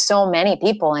states. There's so many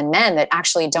people and men that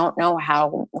actually don't know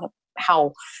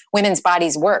how women's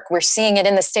bodies work. We're seeing it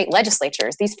in the state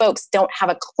legislatures. These folks don't have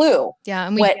a clue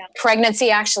what pregnancy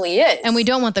actually is. And we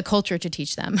don't want the culture to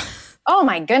teach them. Oh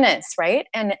my goodness, right?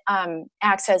 And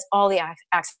all the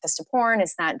access to porn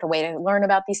is not the way to learn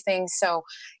about these things. So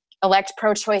elect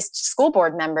pro-choice school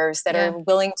board members that are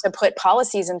willing to put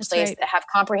policies in place that have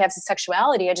comprehensive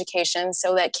sexuality education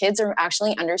so that kids are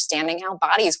actually understanding how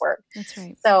bodies work. That's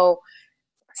right. So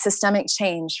systemic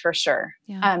change for sure.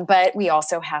 Yeah. But we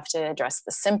also have to address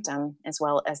the symptom as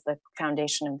well as the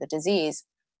foundation of the disease.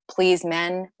 Please,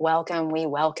 men, we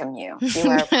welcome you. You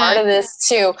are part of this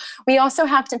too. We also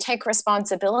have to take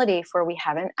responsibility for we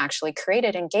haven't actually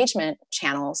created engagement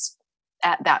channels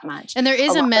at that much. And there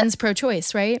is a men's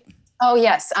pro-choice, right? Oh,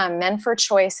 yes. Men for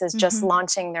Choice is just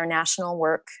launching their national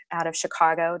work out of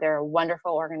Chicago. They're a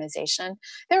wonderful organization.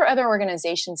 There are other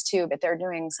organizations too, but they're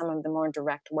doing some of the more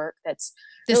direct work that's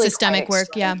the really systemic work.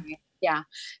 Yeah. Yeah.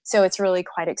 So it's really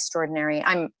quite extraordinary.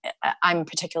 I'm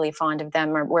particularly fond of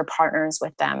them. We're partners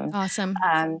with them. Awesome.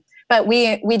 But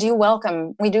we do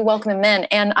welcome the men.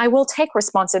 And I will take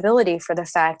responsibility for the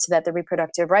fact that the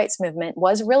reproductive rights movement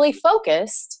was really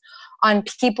focused on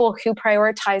people who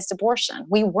prioritized abortion.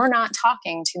 We were not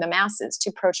talking to the masses,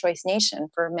 to Pro-Choice Nation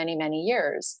for many, many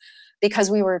years, because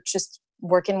we were just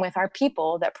working with our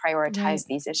people that prioritize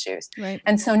these issues. Right.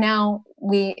 And so now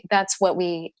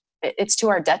it's to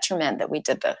our detriment that we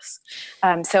did this.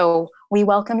 So we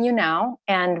welcome you now,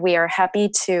 and we are happy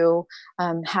to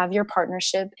have your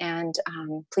partnership, and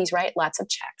please write lots of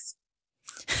checks.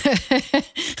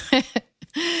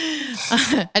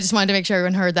 I just wanted to make sure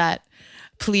everyone heard that.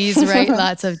 Please write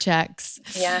lots of checks.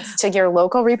 Yes, to your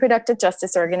local reproductive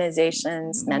justice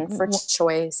organizations, Men for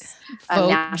Choice,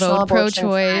 National Vote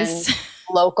pro-choice, Fund,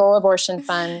 local abortion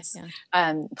funds.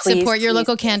 Please support your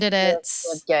local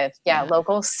candidates.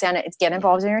 Local Senate. Get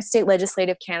involved in your state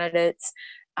legislative candidates.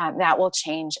 That will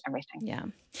change everything. Yeah.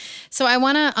 So I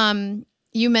want to.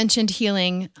 You mentioned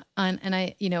healing,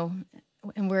 and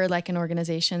we're like an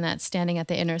organization that's standing at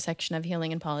the intersection of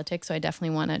healing and politics. So I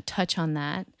definitely want to touch on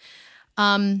that.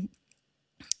 And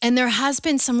there has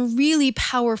been some really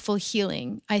powerful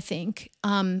healing, I think,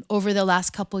 over the last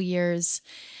couple years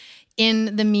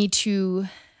in the Me Too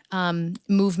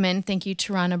movement. Thank you,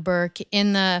 Tarana Burke.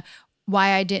 In the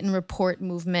Why I Didn't Report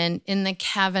movement, in the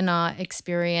Kavanaugh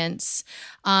experience,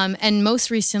 and most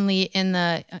recently in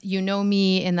the You Know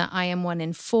Me, in the I Am One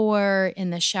in Four, in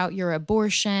the Shout Your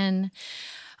Abortion.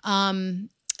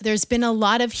 There's been a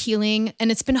lot of healing,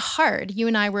 and it's been hard. You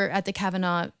and I were at the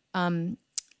Kavanaugh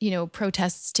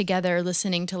protests together,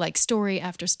 listening to like story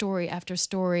after story after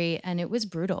story. And it was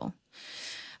brutal.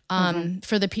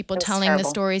 For the people telling terrible. The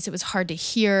stories, it was hard to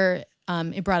hear.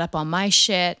 It brought up all my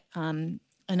shit. And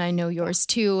I know yours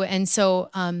too. And so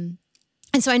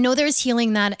I know there's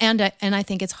healing that, and I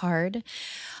think it's hard.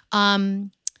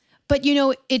 But,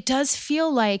 it does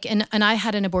feel like, and I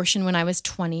had an abortion when I was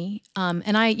 20.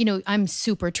 And I'm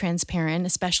super transparent,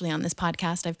 especially on this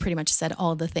podcast. I've pretty much said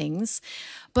all the things,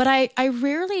 but I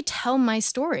rarely tell my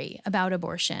story about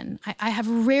abortion. I have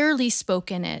rarely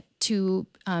spoken it to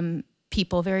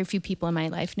people. Very few people in my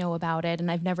life know about it.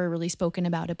 And I've never really spoken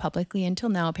about it publicly until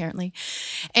now, apparently.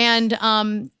 And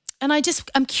I'm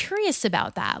curious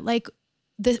about that. Like,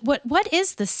 what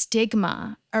is the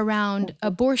stigma around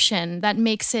abortion that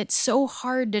makes it so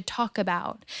hard to talk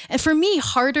about? And for me,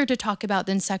 harder to talk about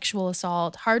than sexual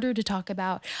assault, harder to talk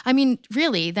about,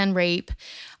 really, than rape.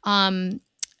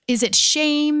 Is it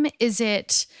shame? Is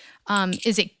it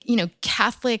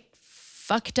Catholic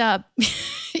fucked up,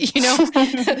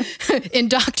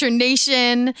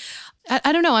 indoctrination?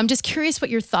 I don't know. I'm just curious what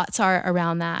your thoughts are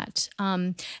around that.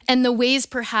 And the ways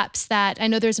perhaps that, I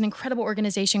know there's an incredible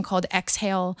organization called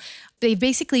Exhale. They've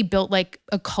basically built like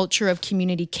a culture of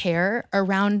community care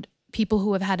around people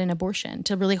who have had an abortion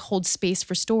to really hold space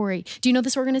for story. Do you know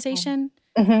this organization?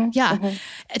 Mm-hmm. Yeah.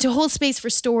 Mm-hmm. To hold space for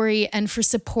story and for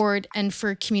support and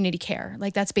for community care.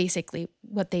 Like that's basically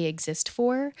what they exist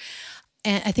for.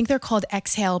 And I think they're called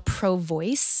Exhale Pro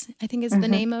Voice, I think is the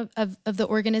name of the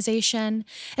organization.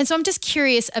 And so I'm just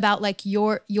curious about like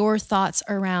your thoughts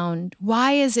around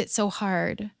why is it so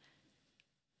hard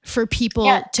for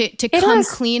people to come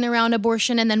clean around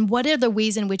abortion? And then what are the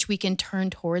ways in which we can turn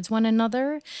towards one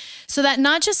another so that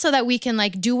not just so that we can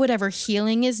like do whatever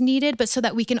healing is needed, but so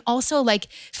that we can also like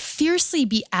fiercely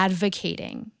be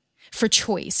advocating for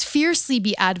choice, fiercely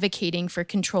be advocating for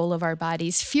control of our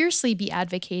bodies, fiercely be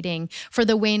advocating for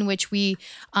the way in which we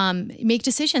make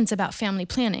decisions about family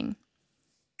planning.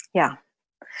 Yeah.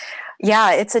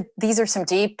 These are some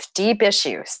deep, deep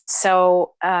issues.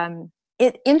 So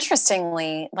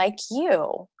interestingly, like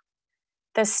you,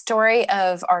 the story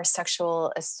of our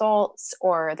sexual assaults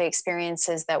or the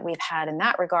experiences that we've had in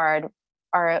that regard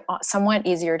are somewhat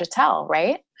easier to tell,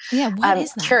 right? Yeah, what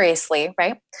is that? Curiously,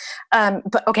 right?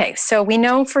 But okay, so we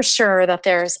know for sure that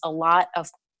there's a lot of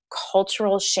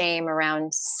cultural shame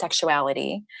around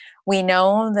sexuality. We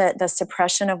know that the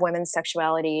suppression of women's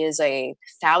sexuality is a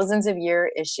thousands of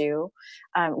year issue.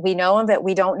 We know that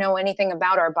we don't know anything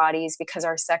about our bodies because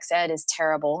our sex ed is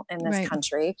terrible in this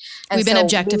country. And we've been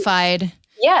objectified.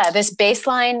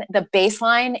 The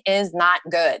baseline is not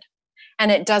good.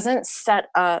 And it doesn't set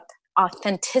up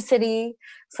authenticity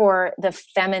for the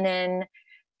feminine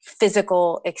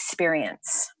physical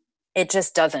experience. It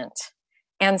just doesn't.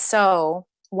 And so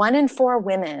 1 in 4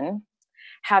 women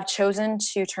have chosen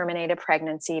to terminate a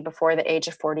pregnancy before the age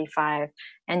of 45,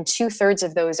 and 2/3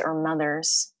 of those are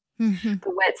mothers. Mm-hmm.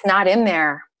 But what's not in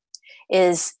there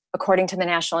is, according to the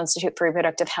National Institute for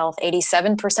Reproductive Health,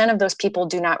 87% of those people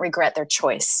do not regret their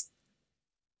choice.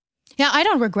 Yeah, I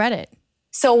don't regret it.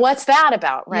 So what's that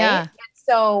about, right? Yeah.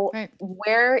 So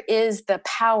where is the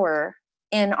power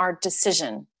in our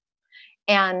decision?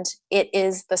 And it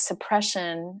is the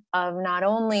suppression of not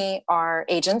only our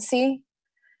agency,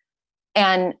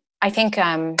 and I think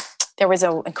there was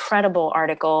an incredible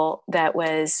article that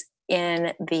was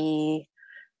in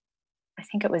I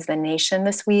think it was The Nation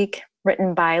this week,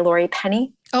 written by Lori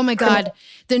Penny. Oh my God.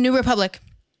 The New Republic.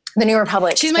 The New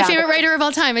Republic. She's my favorite writer of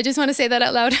all time. I just want to say that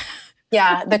out loud.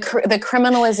 Yeah. The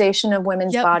criminalization of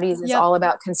women's bodies is all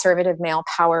about conservative male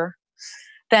power.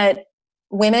 That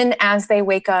women, as they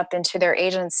wake up into their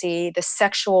agency, the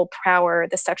sexual power,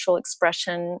 the sexual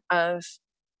expression of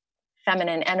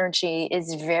feminine energy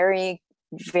is very,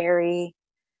 very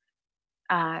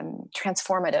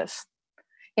transformative.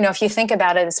 You know, if you think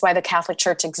about it, it's why the Catholic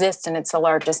Church exists, and it's the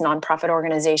largest nonprofit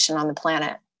organization on the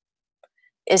planet,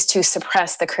 is to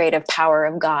suppress the creative power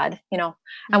of God, you know.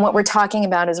 And what we're talking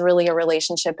about is really a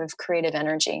relationship of creative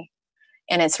energy,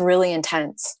 and it's really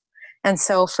intense. And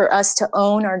so for us to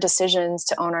own our decisions,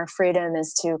 to own our freedom,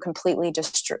 is to completely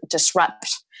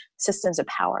disrupt systems of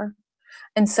power.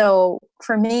 And so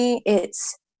for me,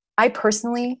 I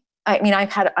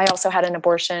also had an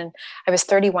abortion. I was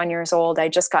 31 years old. I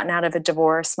just gotten out of a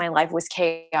divorce. My life was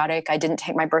chaotic. I didn't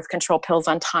take my birth control pills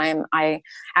on time. I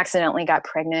accidentally got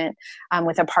pregnant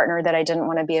with a partner that I didn't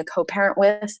want to be a co-parent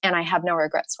with. And I have no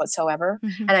regrets whatsoever.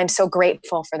 Mm-hmm. And I'm so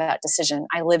grateful for that decision.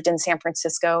 I lived in San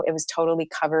Francisco. It was totally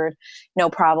covered, no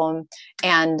problem.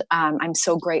 And I'm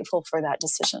so grateful for that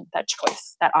decision, that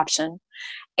choice, that option.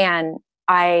 And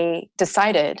I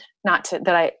decided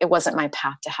it wasn't my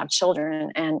path to have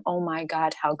children. And oh my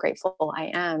God, how grateful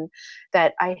I am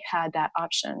that I had that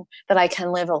option, that I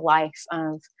can live a life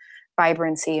of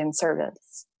vibrancy and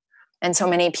service. And so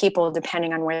many people,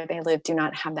 depending on where they live, do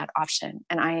not have that option.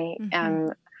 And I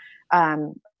am,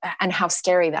 and how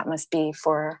scary that must be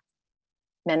for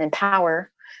men in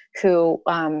power who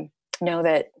know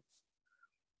that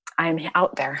I'm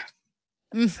out there.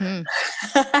 Mm-hmm.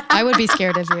 I would be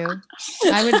scared of you.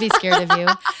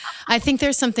 I think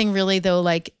there's something really, though,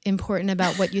 like important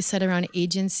about what you said around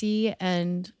agency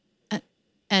and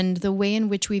the way in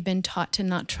which we've been taught to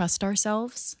not trust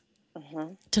ourselves,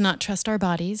 to not trust our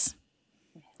bodies,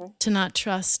 to not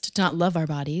love our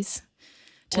bodies.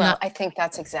 I think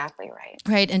that's exactly right.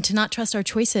 Right. And to not trust our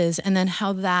choices, and then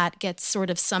how that gets sort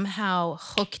of somehow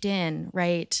hooked in,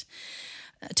 right,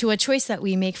 to a choice that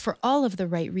we make for all of the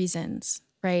right reasons,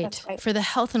 right? For the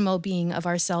health and well-being of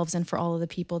ourselves and for all of the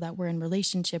people that we're in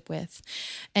relationship with.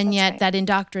 And yet that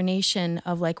indoctrination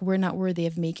of like, we're not worthy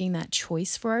of making that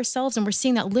choice for ourselves. And we're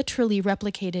seeing that literally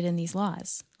replicated in these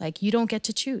laws. Like, you don't get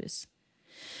to choose.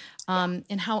 And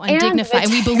how undignified.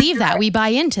 And we believe that. We buy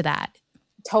into that.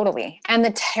 Totally. And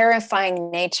the terrifying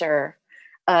nature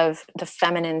of the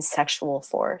feminine sexual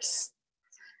force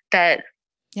that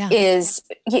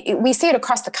we see it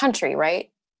across the country,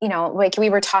 right? You know, like we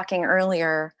were talking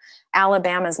earlier,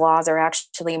 Alabama's laws are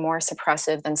actually more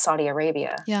suppressive than Saudi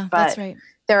Arabia. Yeah, but that's right.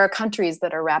 There are countries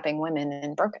that are wrapping women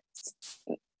in burqas.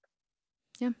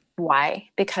 Yeah. Why?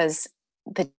 Because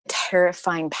the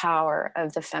terrifying power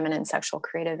of the feminine sexual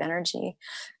creative energy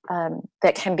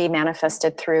that can be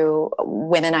manifested through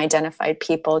women-identified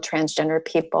people, transgender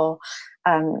people.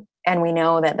 And we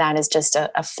know that is just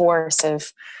a force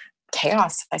of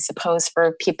chaos, I suppose,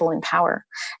 for people in power,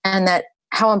 and that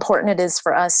how important it is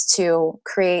for us to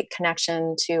create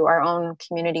connection to our own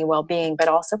community well-being, but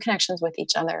also connections with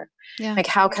each other. Yeah. Like,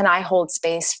 how can I hold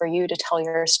space for you to tell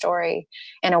your story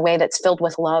in a way that's filled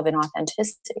with love and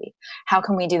authenticity? How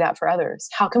can we do that for others?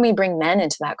 How can we bring men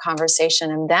into that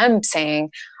conversation and them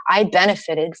saying, I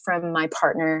benefited from my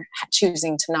partner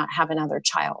choosing to not have another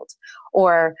child,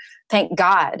 or thank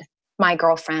God my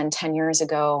girlfriend 10 years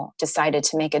ago decided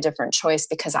to make a different choice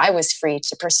because I was free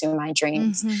to pursue my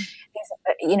dreams.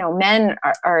 Men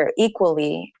are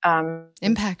equally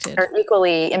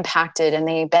impacted, and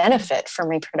they benefit from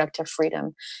reproductive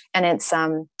freedom. And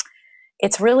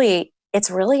it's really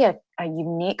a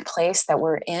unique place that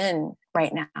we're in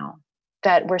right now,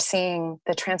 that we're seeing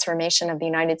the transformation of the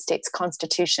United States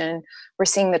Constitution. We're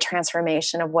seeing the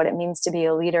transformation of what it means to be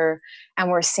a leader.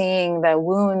 And we're seeing the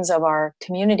wounds of our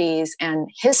communities and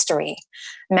history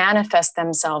manifest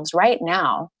themselves right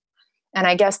now. And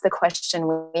I guess the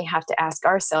question we have to ask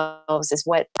ourselves is,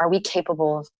 what are we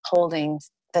capable of holding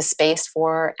the space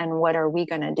for, and what are we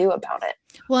going to do about it?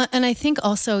 Well, and I think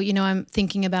also, I'm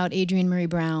thinking about Adrienne Maree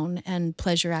Brown and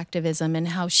pleasure activism, and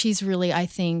how she's really, I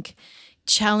think,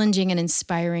 challenging and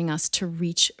inspiring us to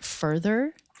reach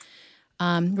further,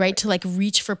 right? To like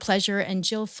reach for pleasure. And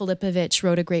Jill Filipovich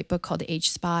wrote a great book called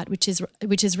H-Spot, which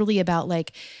is really about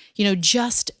like,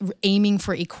 just aiming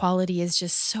for equality is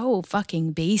just so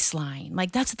fucking baseline.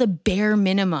 Like that's the bare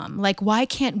minimum. Like, why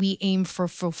can't we aim for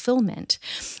fulfillment?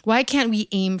 Why can't we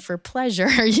aim for pleasure,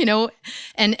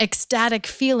 and ecstatic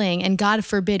feeling? And God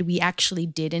forbid we actually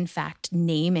did in fact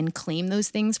name and claim those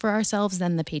things for ourselves,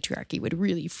 then the patriarchy would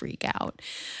really freak out.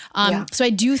 So I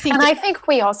do think, and I think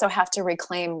we also have to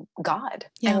reclaim God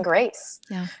and grace.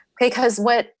 Yeah. Because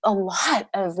a lot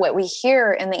of what we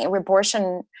hear in the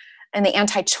abortion and the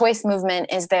anti-choice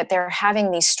movement is that they're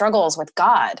having these struggles with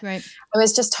God. Right. I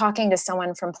was just talking to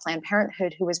someone from Planned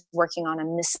Parenthood who was working on a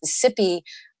Mississippi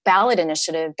ballot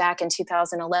initiative back in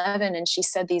 2011. And she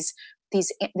said these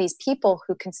people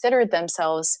who considered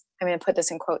themselves, I'm going to put this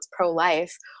in quotes,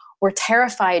 pro-life, were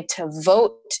terrified to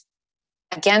vote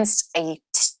against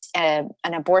an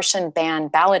abortion ban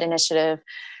ballot initiative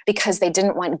because they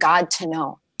didn't want God to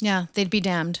know. Yeah, they'd be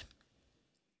damned.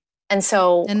 And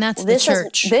so that's the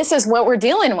church. This is what we're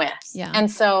dealing with. Yeah. And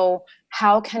so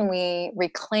how can we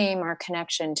reclaim our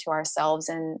connection to ourselves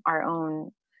and our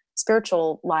own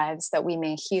spiritual lives, that we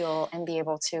may heal and be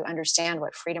able to understand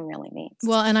what freedom really means?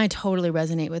 Well, and I totally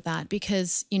resonate with that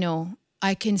because,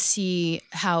 I can see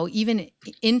how even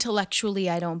intellectually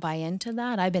I don't buy into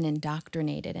that. I've been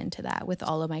indoctrinated into that with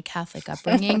all of my Catholic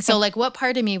upbringing. So like what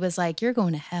part of me was like, you're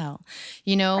going to hell,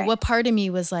 right. What part of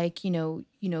me was like,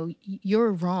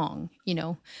 you're wrong,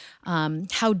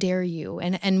 how dare you?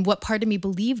 And what part of me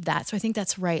believed that? So I think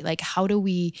that's right. Like, how do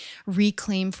we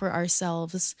reclaim for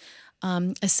ourselves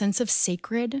a sense of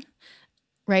sacred,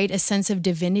 right? A sense of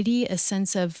divinity, a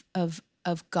sense of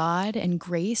God and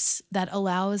grace that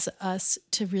allows us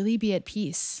to really be at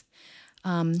peace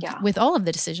with all of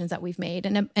the decisions that we've made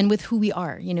and with who we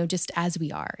are, just as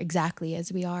we are, exactly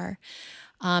as we are.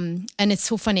 And it's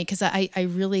so funny because I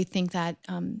really think that,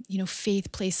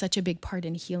 faith plays such a big part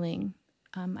in healing.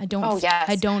 I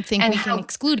don't think we can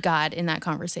exclude God in that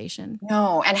conversation.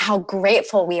 No, and how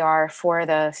grateful we are for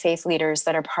the faith leaders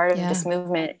that are part of this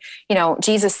movement.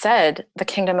 Jesus said, the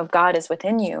kingdom of God is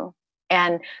within you.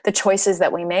 And the choices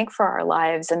that we make for our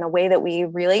lives and the way that we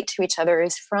relate to each other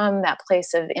is from that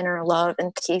place of inner love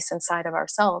and peace inside of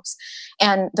ourselves.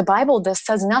 And the Bible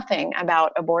says nothing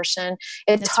about abortion.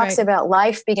 It talks about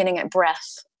life beginning at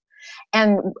breath.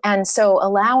 And so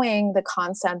allowing the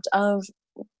concept of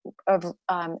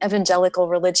evangelical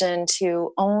religion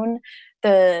to own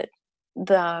the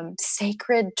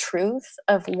sacred truth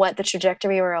of what the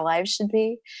trajectory of our lives should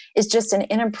be is just an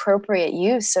inappropriate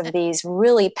use of these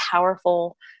really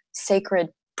powerful sacred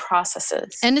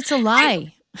processes. And it's a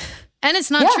lie. And it's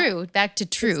not true. Back to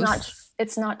truth.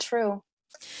 It's not true.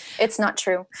 It's not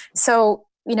true. So,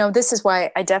 this is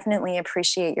why I definitely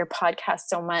appreciate your podcast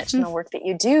so much and the work that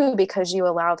you do, because you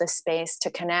allow this space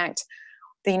to connect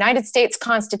the United States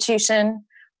Constitution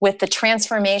with the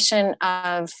transformation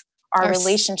of our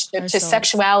relationship to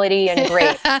sexuality and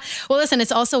grace. Well, listen,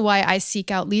 it's also why I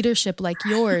seek out leadership like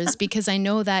yours, because I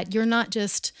know that you're not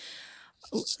just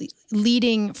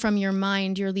leading from your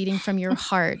mind, you're leading from your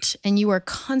heart, and you are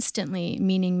constantly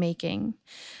meaning making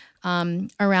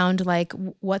around like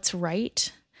what's right,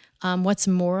 what's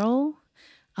moral,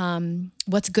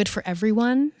 what's good for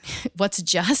everyone, what's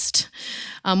just,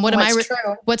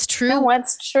 what's true,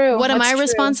 what am I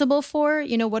responsible for?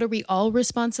 What are we all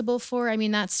responsible for? I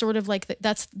mean, that's sort of like,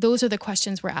 those are the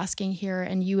questions we're asking here.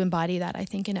 And you embody that, I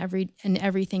think, in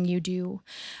everything you do.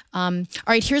 All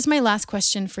right, here's my last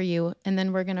question for you. And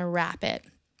then we're going to wrap it.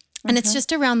 And it's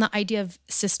just around the idea of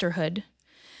sisterhood.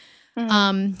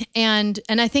 Mm-hmm. And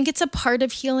I think it's a part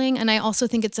of healing. And I also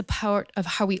think it's a part of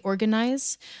how we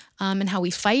organize, and how we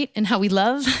fight and how we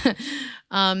love.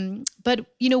 But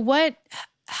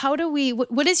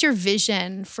what is your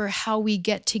vision for how we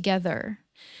get together,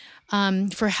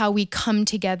 for how we come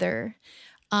together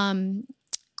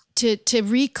to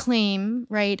reclaim,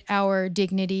 right, our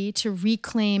dignity, to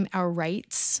reclaim our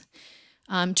rights,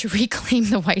 to reclaim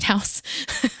the White House.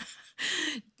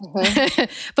 Mm-hmm.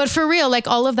 But for real, like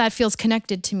all of that feels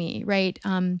connected to me, right?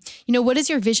 What is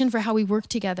your vision for how we work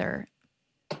together?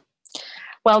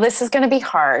 Well, this is going to be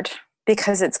hard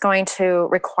because it's going to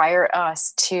require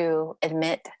us to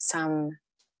admit some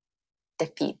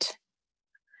defeat.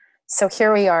 So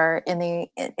here we are in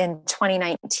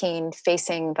 2019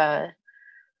 facing the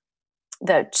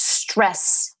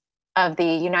stress of the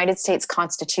United States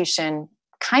Constitution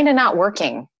kind of not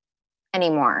working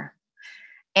anymore.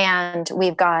 And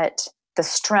we've got the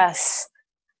stress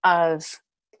of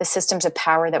the systems of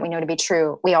power that we know to be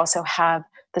true. We also have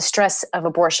the stress of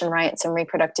abortion rights and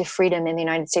reproductive freedom in the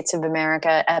United States of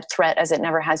America at threat as it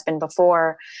never has been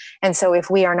before. And so if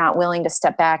we are not willing to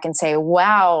step back and say,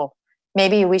 wow,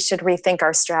 maybe we should rethink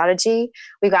our strategy,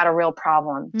 we've got a real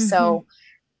problem. Mm-hmm. So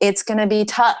it's going to be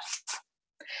tough.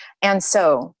 And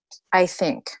so I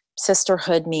think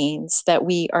sisterhood means that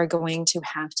we are going to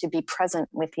have to be present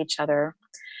with each other,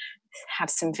 have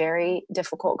some very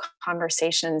difficult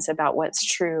conversations about what's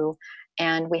true,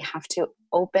 and we have to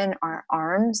open our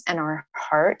arms and our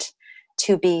heart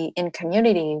to be in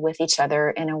community with each other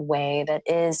in a way that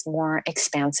is more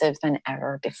expansive than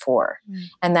ever before. Mm.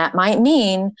 And that might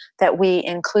mean that we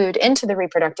include into the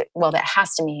that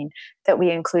has to mean that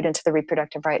we include into the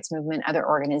reproductive rights movement other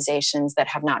organizations that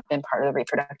have not been part of the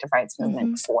reproductive rights movement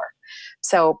mm-hmm. before.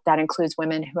 So that includes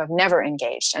women who have never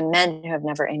engaged and men who have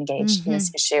never engaged mm-hmm. in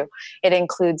this issue. It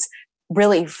includes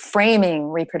really framing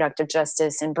reproductive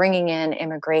justice and bringing in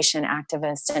immigration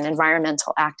activists and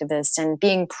environmental activists and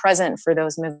being present for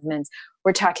those movements.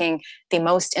 We're talking the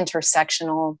most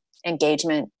intersectional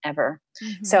engagement ever.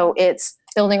 Mm-hmm. So it's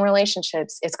building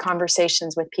relationships, it's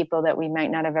conversations with people that we might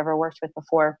not have ever worked with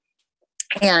before.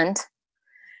 And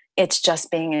it's just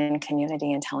being in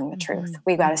community and telling the mm-hmm. truth.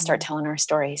 We've got to start telling our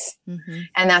stories. Mm-hmm.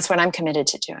 And that's what I'm committed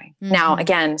to doing. Mm-hmm. Now,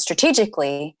 again,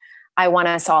 strategically, I want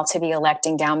us all to be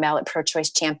electing down ballot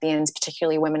pro-choice champions,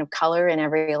 particularly women of color, in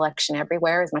every election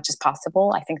everywhere as much as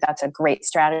possible. I think that's a great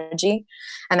strategy.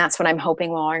 And that's what I'm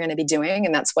hoping we all are going to be doing.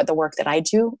 And that's what the work that I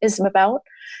do is about.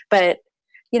 But,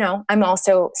 I'm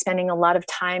also spending a lot of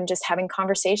time just having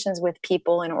conversations with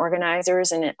people and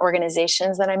organizers and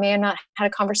organizations that I may have not had a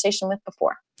conversation with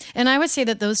before. And I would say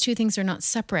that those two things are not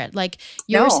separate. Like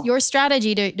your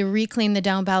strategy to reclaim the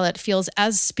down ballot feels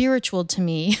as spiritual to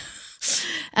me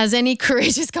as any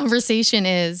courageous conversation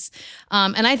is.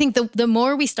 And I think the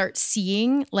more we start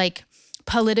seeing like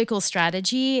political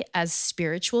strategy as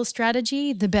spiritual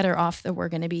strategy, the better off that we're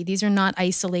going to be. These are not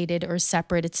isolated or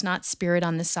separate. It's not spirit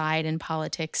on the side in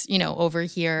politics, over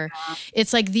here. Yeah.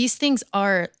 It's like these things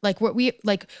are like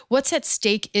what's at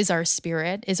stake is our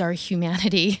spirit, is our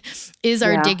humanity, is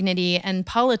our dignity, and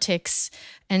politics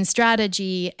and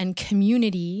strategy and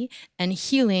community and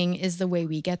healing is the way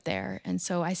we get there. And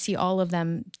so I see all of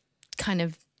them kind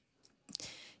of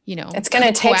it's going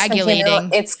to take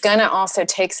it's going to also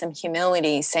take some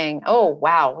humility saying, oh,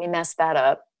 wow, we messed that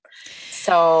up.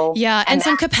 So and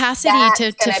some capacity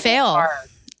to fail.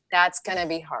 That's going to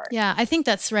be hard. Yeah, I think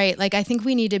that's right. Like, I think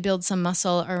we need to build some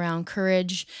muscle around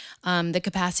courage, the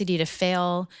capacity to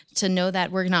fail, to know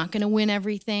that we're not going to win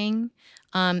everything,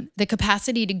 the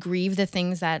capacity to grieve the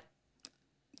things that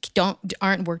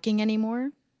aren't working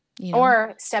anymore.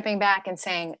 Or stepping back and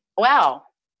saying, wow,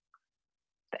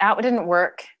 that didn't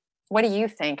work. What do you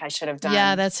think I should have done?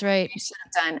 Yeah, that's right. We should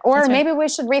have done. Or maybe we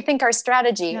should rethink our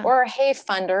strategy. Yeah. Or, hey,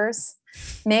 funders,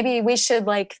 maybe we should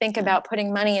think about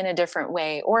putting money in a different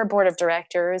way. Or board of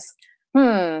directors.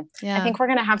 I think we're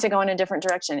going to have to go in a different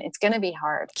direction. It's going to be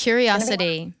hard.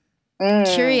 Curiosity.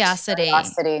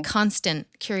 Curiosity. Constant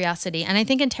curiosity. And I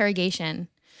think interrogation,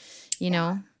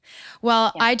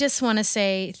 Well, I just want to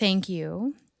say thank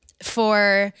you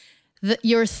for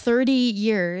your 30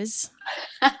 years.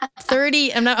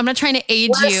 30, I'm not trying to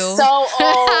age We're you. So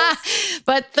old.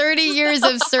 But 30 years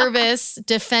of service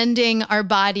defending our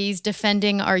bodies,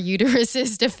 defending our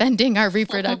uteruses, defending our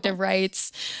reproductive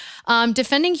rights,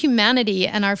 defending humanity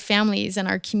and our families and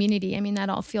our community. I mean, that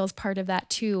all feels part of that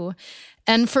too.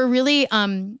 And for really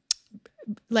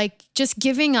just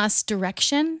giving us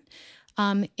direction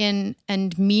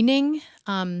and meaning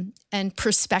and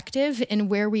perspective in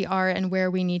where we are and where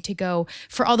we need to go.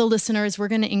 For all the listeners, we're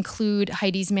going to include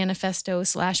Heidi's manifesto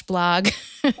 /blog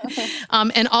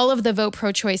and all of the Vote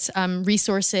Pro-Choice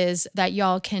resources that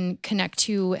y'all can connect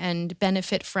to and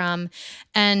benefit from.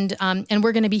 And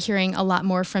we're going to be hearing a lot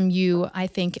more from you, I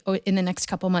think, in the next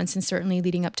couple months and certainly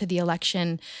leading up to the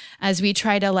election as we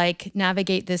try to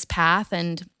navigate this path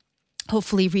and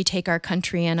hopefully retake our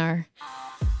country and our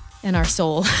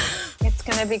soul. It's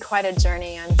going to be quite a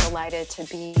journey. I'm delighted to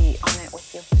be on it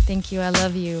with you. Thank you. I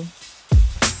love you.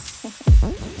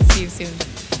 See you soon.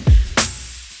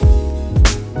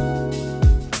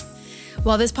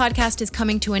 While this podcast is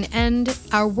coming to an end,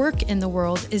 our work in the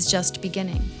world is just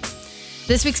beginning.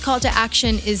 This week's call to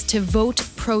action is to vote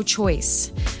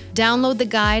pro-choice. Download the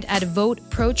guide at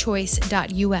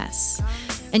voteprochoice.us.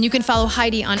 And you can follow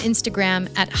Heidi on Instagram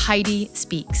at Heidi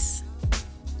Speaks.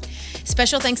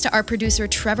 Special thanks to our producer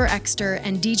Trevor Exter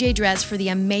and DJ Drez for the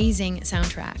amazing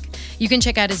soundtrack. You can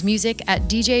check out his music at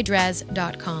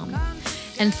djdrez.com.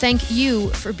 And thank you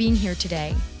for being here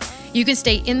today. You can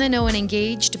stay in the know and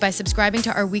engaged by subscribing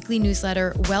to our weekly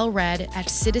newsletter, Well Read, at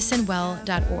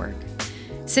citizenwell.org.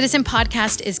 Citizen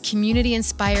Podcast is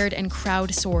community-inspired and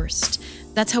crowdsourced.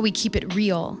 That's how we keep it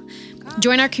real.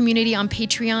 Join our community on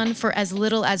Patreon for as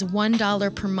little as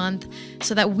 $1 per month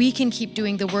so that we can keep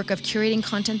doing the work of curating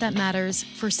content that matters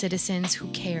for citizens who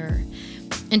care.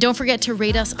 And don't forget to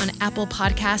rate us on Apple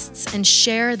Podcasts and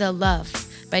share the love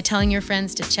by telling your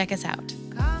friends to check us out.